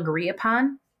we all agree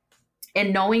upon,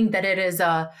 and knowing that it is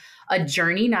a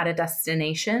journey, not a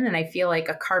destination. And I feel like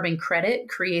a carbon credit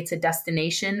creates a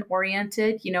destination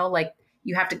oriented, you know, like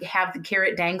you have to have the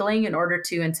carrot dangling in order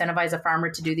to incentivize a farmer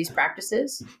to do these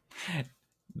practices.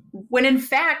 When in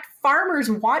fact, farmers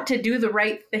want to do the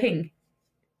right thing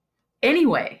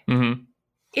anyway. Mm-hmm.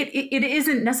 It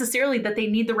isn't necessarily that they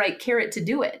need the right carrot to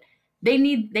do it. They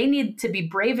need to be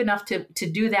brave enough to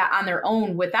do that on their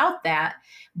own without that.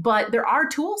 But there are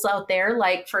tools out there,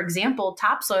 like, for example,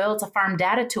 Topsoil. It's a farm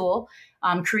data tool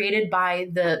created by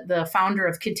the founder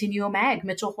of Continuum Ag,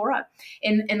 Mitchell Hora.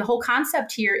 And the whole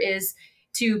concept here is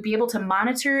to be able to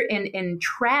monitor and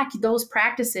track those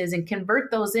practices and convert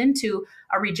those into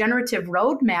a regenerative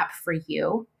roadmap for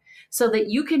you so that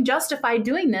you can justify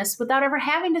doing this without ever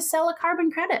having to sell a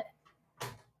carbon credit.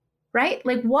 Right?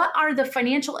 Like, what are the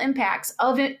financial impacts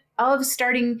of it, of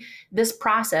starting this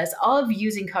process, of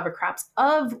using cover crops,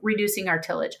 of reducing our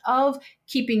tillage, of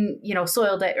keeping,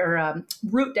 soil or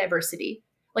root diversity?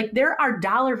 Like, there are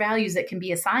dollar values that can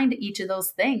be assigned to each of those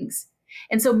things.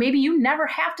 And so maybe you never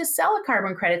have to sell a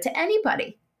carbon credit to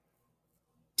anybody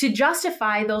to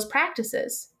justify those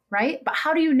practices, right? But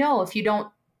how do you know if you don't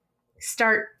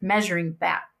start measuring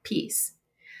that piece?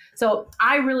 So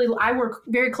I work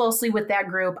very closely with that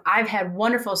group. I've had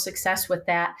wonderful success with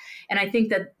that. And I think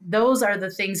that those are the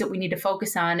things that we need to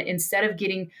focus on instead of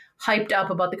getting hyped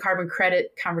up about the carbon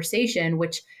credit conversation,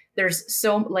 which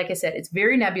like I said, it's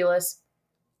very nebulous.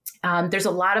 There's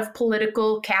a lot of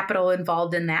political capital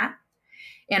involved in that.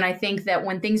 And I think that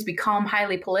when things become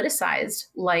highly politicized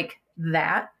like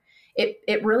that,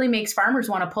 it really makes farmers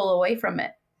want to pull away from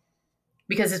it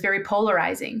because it's very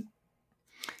polarizing.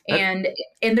 And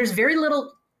there's very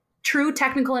little true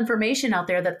technical information out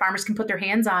there that farmers can put their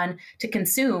hands on to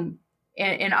consume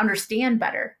and understand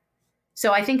better.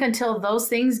 So I think until those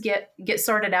things get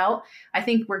sorted out, I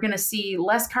think we're going to see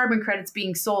less carbon credits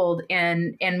being sold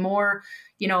and more,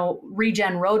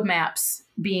 regen roadmaps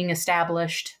being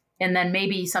established. And then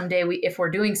maybe someday if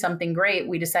we're doing something great,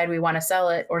 we decide we want to sell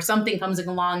it, or something comes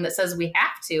along that says we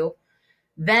have to,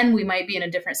 then we might be in a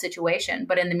different situation.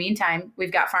 But in the meantime,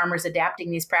 we've got farmers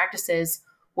adapting these practices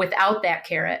without that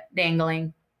carrot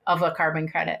dangling of a carbon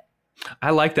credit.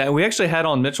 I like that. We actually had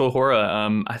on Mitchell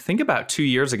Hora, I think about 2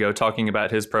 years ago, talking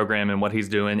about his program and what he's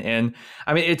doing. And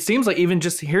I mean, it seems like even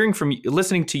just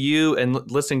listening to you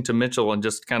and listening to Mitchell and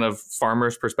just kind of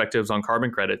farmers' perspectives on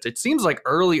carbon credits, it seems like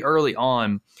early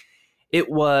on, it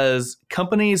was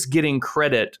companies getting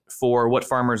credit for what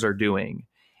farmers are doing.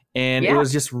 And It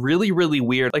was just really, really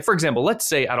weird. Like, for example, let's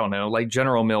say, I don't know, like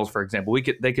General Mills, for example,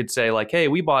 they could say like, hey,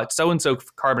 we bought so-and-so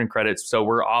carbon credits, so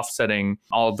we're offsetting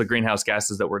all of the greenhouse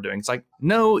gases that we're doing. It's like,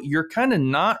 no, you're kind of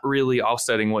not really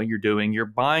offsetting what you're doing. You're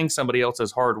buying somebody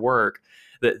else's hard work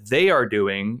that they are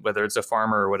doing, whether it's a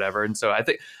farmer or whatever. And so I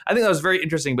think that was very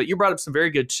interesting. But you brought up some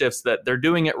very good shifts that they're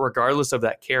doing it regardless of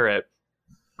that carrot,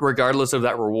 regardless of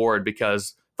that reward,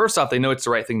 because first off, they know it's the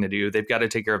right thing to do. They've got to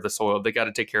take care of the soil. They got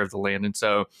to take care of the land. And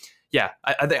so, yeah,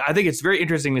 I think it's very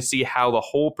interesting to see how the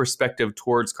whole perspective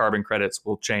towards carbon credits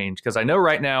will change. Because I know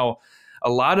right now,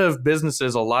 a lot of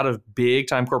businesses, a lot of big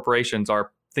time corporations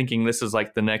are thinking this is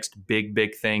like the next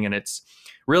big thing. And it's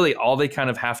really all they kind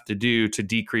of have to do to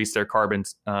decrease their carbon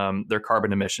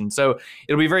emissions. So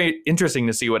it'll be very interesting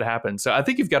to see what happens. So I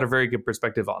think you've got a very good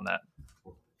perspective on that.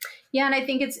 Yeah, and I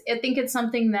think it's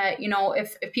something that,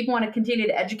 if people want to continue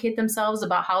to educate themselves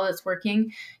about how it's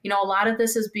working, a lot of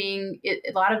this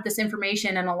a lot of this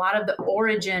information and a lot of the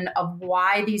origin of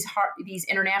why these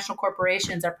international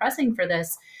corporations are pressing for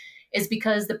this is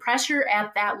because the pressure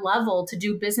at that level to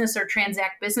do business or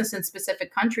transact business in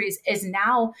specific countries is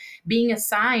now being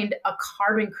assigned a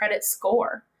carbon credit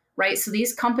score, right? So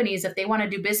these companies, if they want to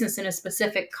do business in a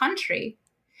specific country,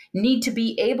 need to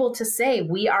be able to say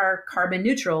we are carbon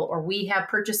neutral, or we have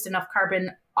purchased enough carbon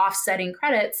offsetting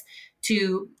credits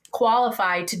to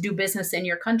qualify to do business in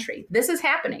your country. This is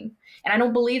happening. And I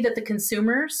don't believe that the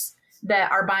consumers that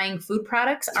are buying food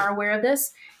products are aware of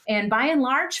this. And by and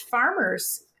large,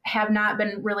 farmers have not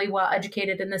been really well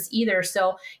educated in this either.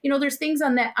 So, there's things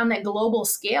on that global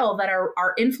scale that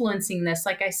are influencing this,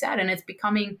 like I said, and it's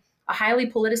becoming a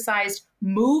highly politicized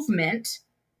movement,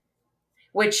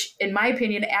 which in my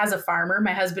opinion, as a farmer,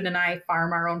 my husband and I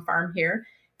farm our own farm here,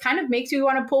 kind of makes me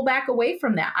want to pull back away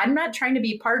from that. I'm not trying to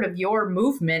be part of your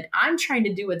movement. I'm trying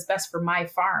to do what's best for my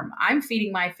farm. I'm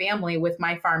feeding my family with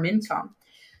my farm income.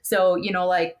 So,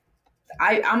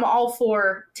 I'm all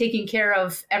for taking care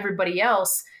of everybody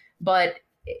else, but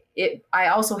I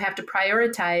also have to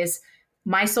prioritize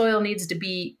my soil needs to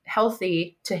be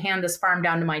healthy to hand this farm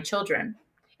down to my children.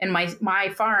 And my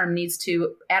farm needs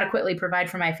to adequately provide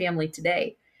for my family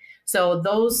today. So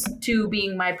those two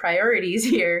being my priorities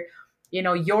here,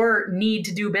 your need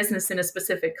to do business in a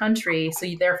specific country, so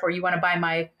therefore you want to buy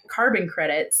my carbon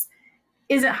credits,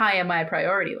 isn't high on my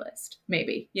priority list,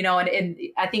 maybe. And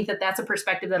I think that that's a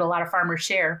perspective that a lot of farmers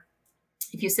share.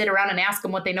 If you sit around and ask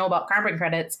them what they know about carbon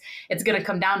credits, it's going to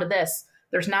come down to this.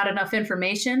 There's not enough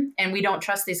information, and we don't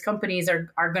trust these companies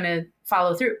are going to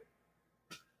follow through.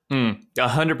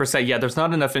 100%. Yeah, there's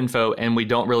not enough info, and we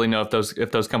don't really know if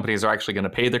those companies are actually going to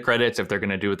pay the credits, if they're going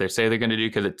to do what they say they're going to do,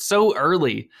 because it's so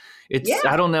early.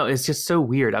 I don't know. It's just so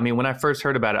weird. I mean, when I first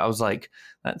heard about it, I was like,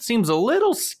 that seems a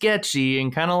little sketchy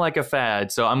and kind of like a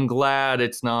fad. So I'm glad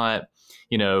it's not,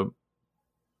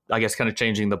 I guess kind of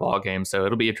changing the ball game. So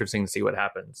it'll be interesting to see what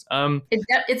happens.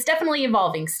 It's definitely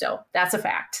evolving still. That's a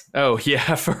fact. Oh,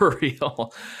 yeah, for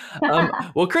real.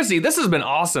 Well, Christy, this has been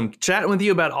awesome chatting with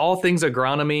you about all things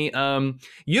agronomy.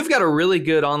 You've got a really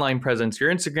good online presence.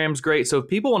 Your Instagram's great. So if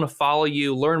people want to follow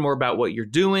you, learn more about what you're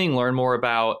doing, learn more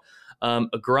about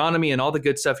agronomy and all the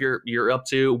good stuff you're up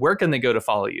to, where can they go to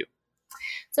follow you?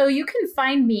 So you can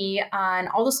find me on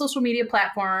all the social media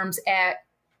platforms at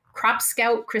Crop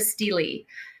Scout Christy Lee.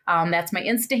 That's my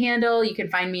Insta handle. You can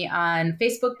find me on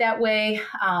Facebook that way,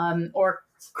 or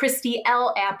Christy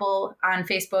L. Apple on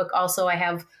Facebook. Also, I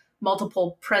have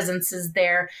multiple presences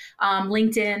there.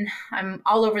 LinkedIn, I'm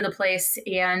all over the place,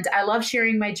 and I love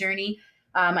sharing my journey.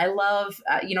 I love,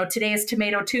 today is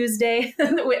Tomato Tuesday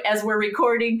as we're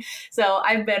recording. So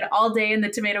I've been all day in the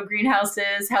tomato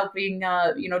greenhouses helping,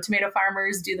 tomato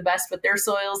farmers do the best with their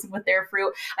soils and with their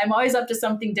fruit. I'm always up to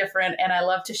something different, and I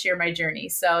love to share my journey.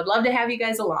 So I'd love to have you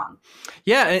guys along.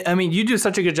 Yeah, I mean, you do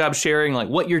such a good job sharing like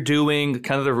what you're doing,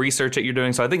 kind of the research that you're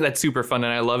doing. So I think that's super fun,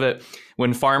 and I love it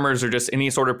when farmers or just any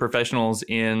sort of professionals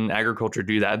in agriculture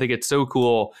do that. I think it's so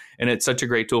cool, and it's such a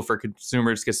great tool for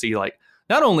consumers to see like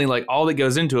not only like all that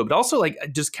goes into it, but also like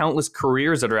just countless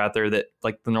careers that are out there that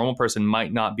like the normal person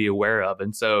might not be aware of.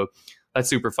 And so that's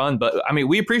super fun. But I mean,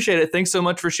 we appreciate it. Thanks so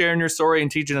much for sharing your story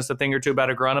and teaching us a thing or two about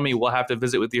agronomy. We'll have to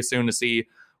visit with you soon to see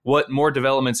what more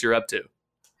developments you're up to.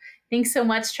 Thanks so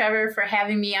much, Trevor, for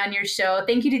having me on your show.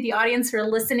 Thank you to the audience for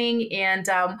listening, and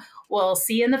we'll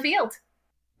see you in the field.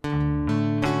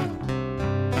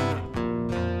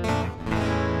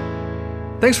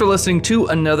 Thanks for listening to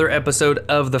another episode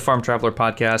of the Farm Traveler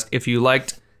Podcast. If you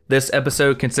liked this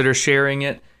episode, consider sharing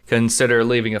it. Consider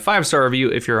leaving a 5-star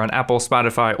review if you're on Apple,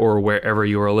 Spotify, or wherever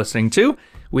you are listening to.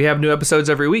 We have new episodes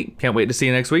every week. Can't wait to see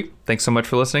you next week. Thanks so much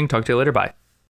for listening. Talk to you later. Bye.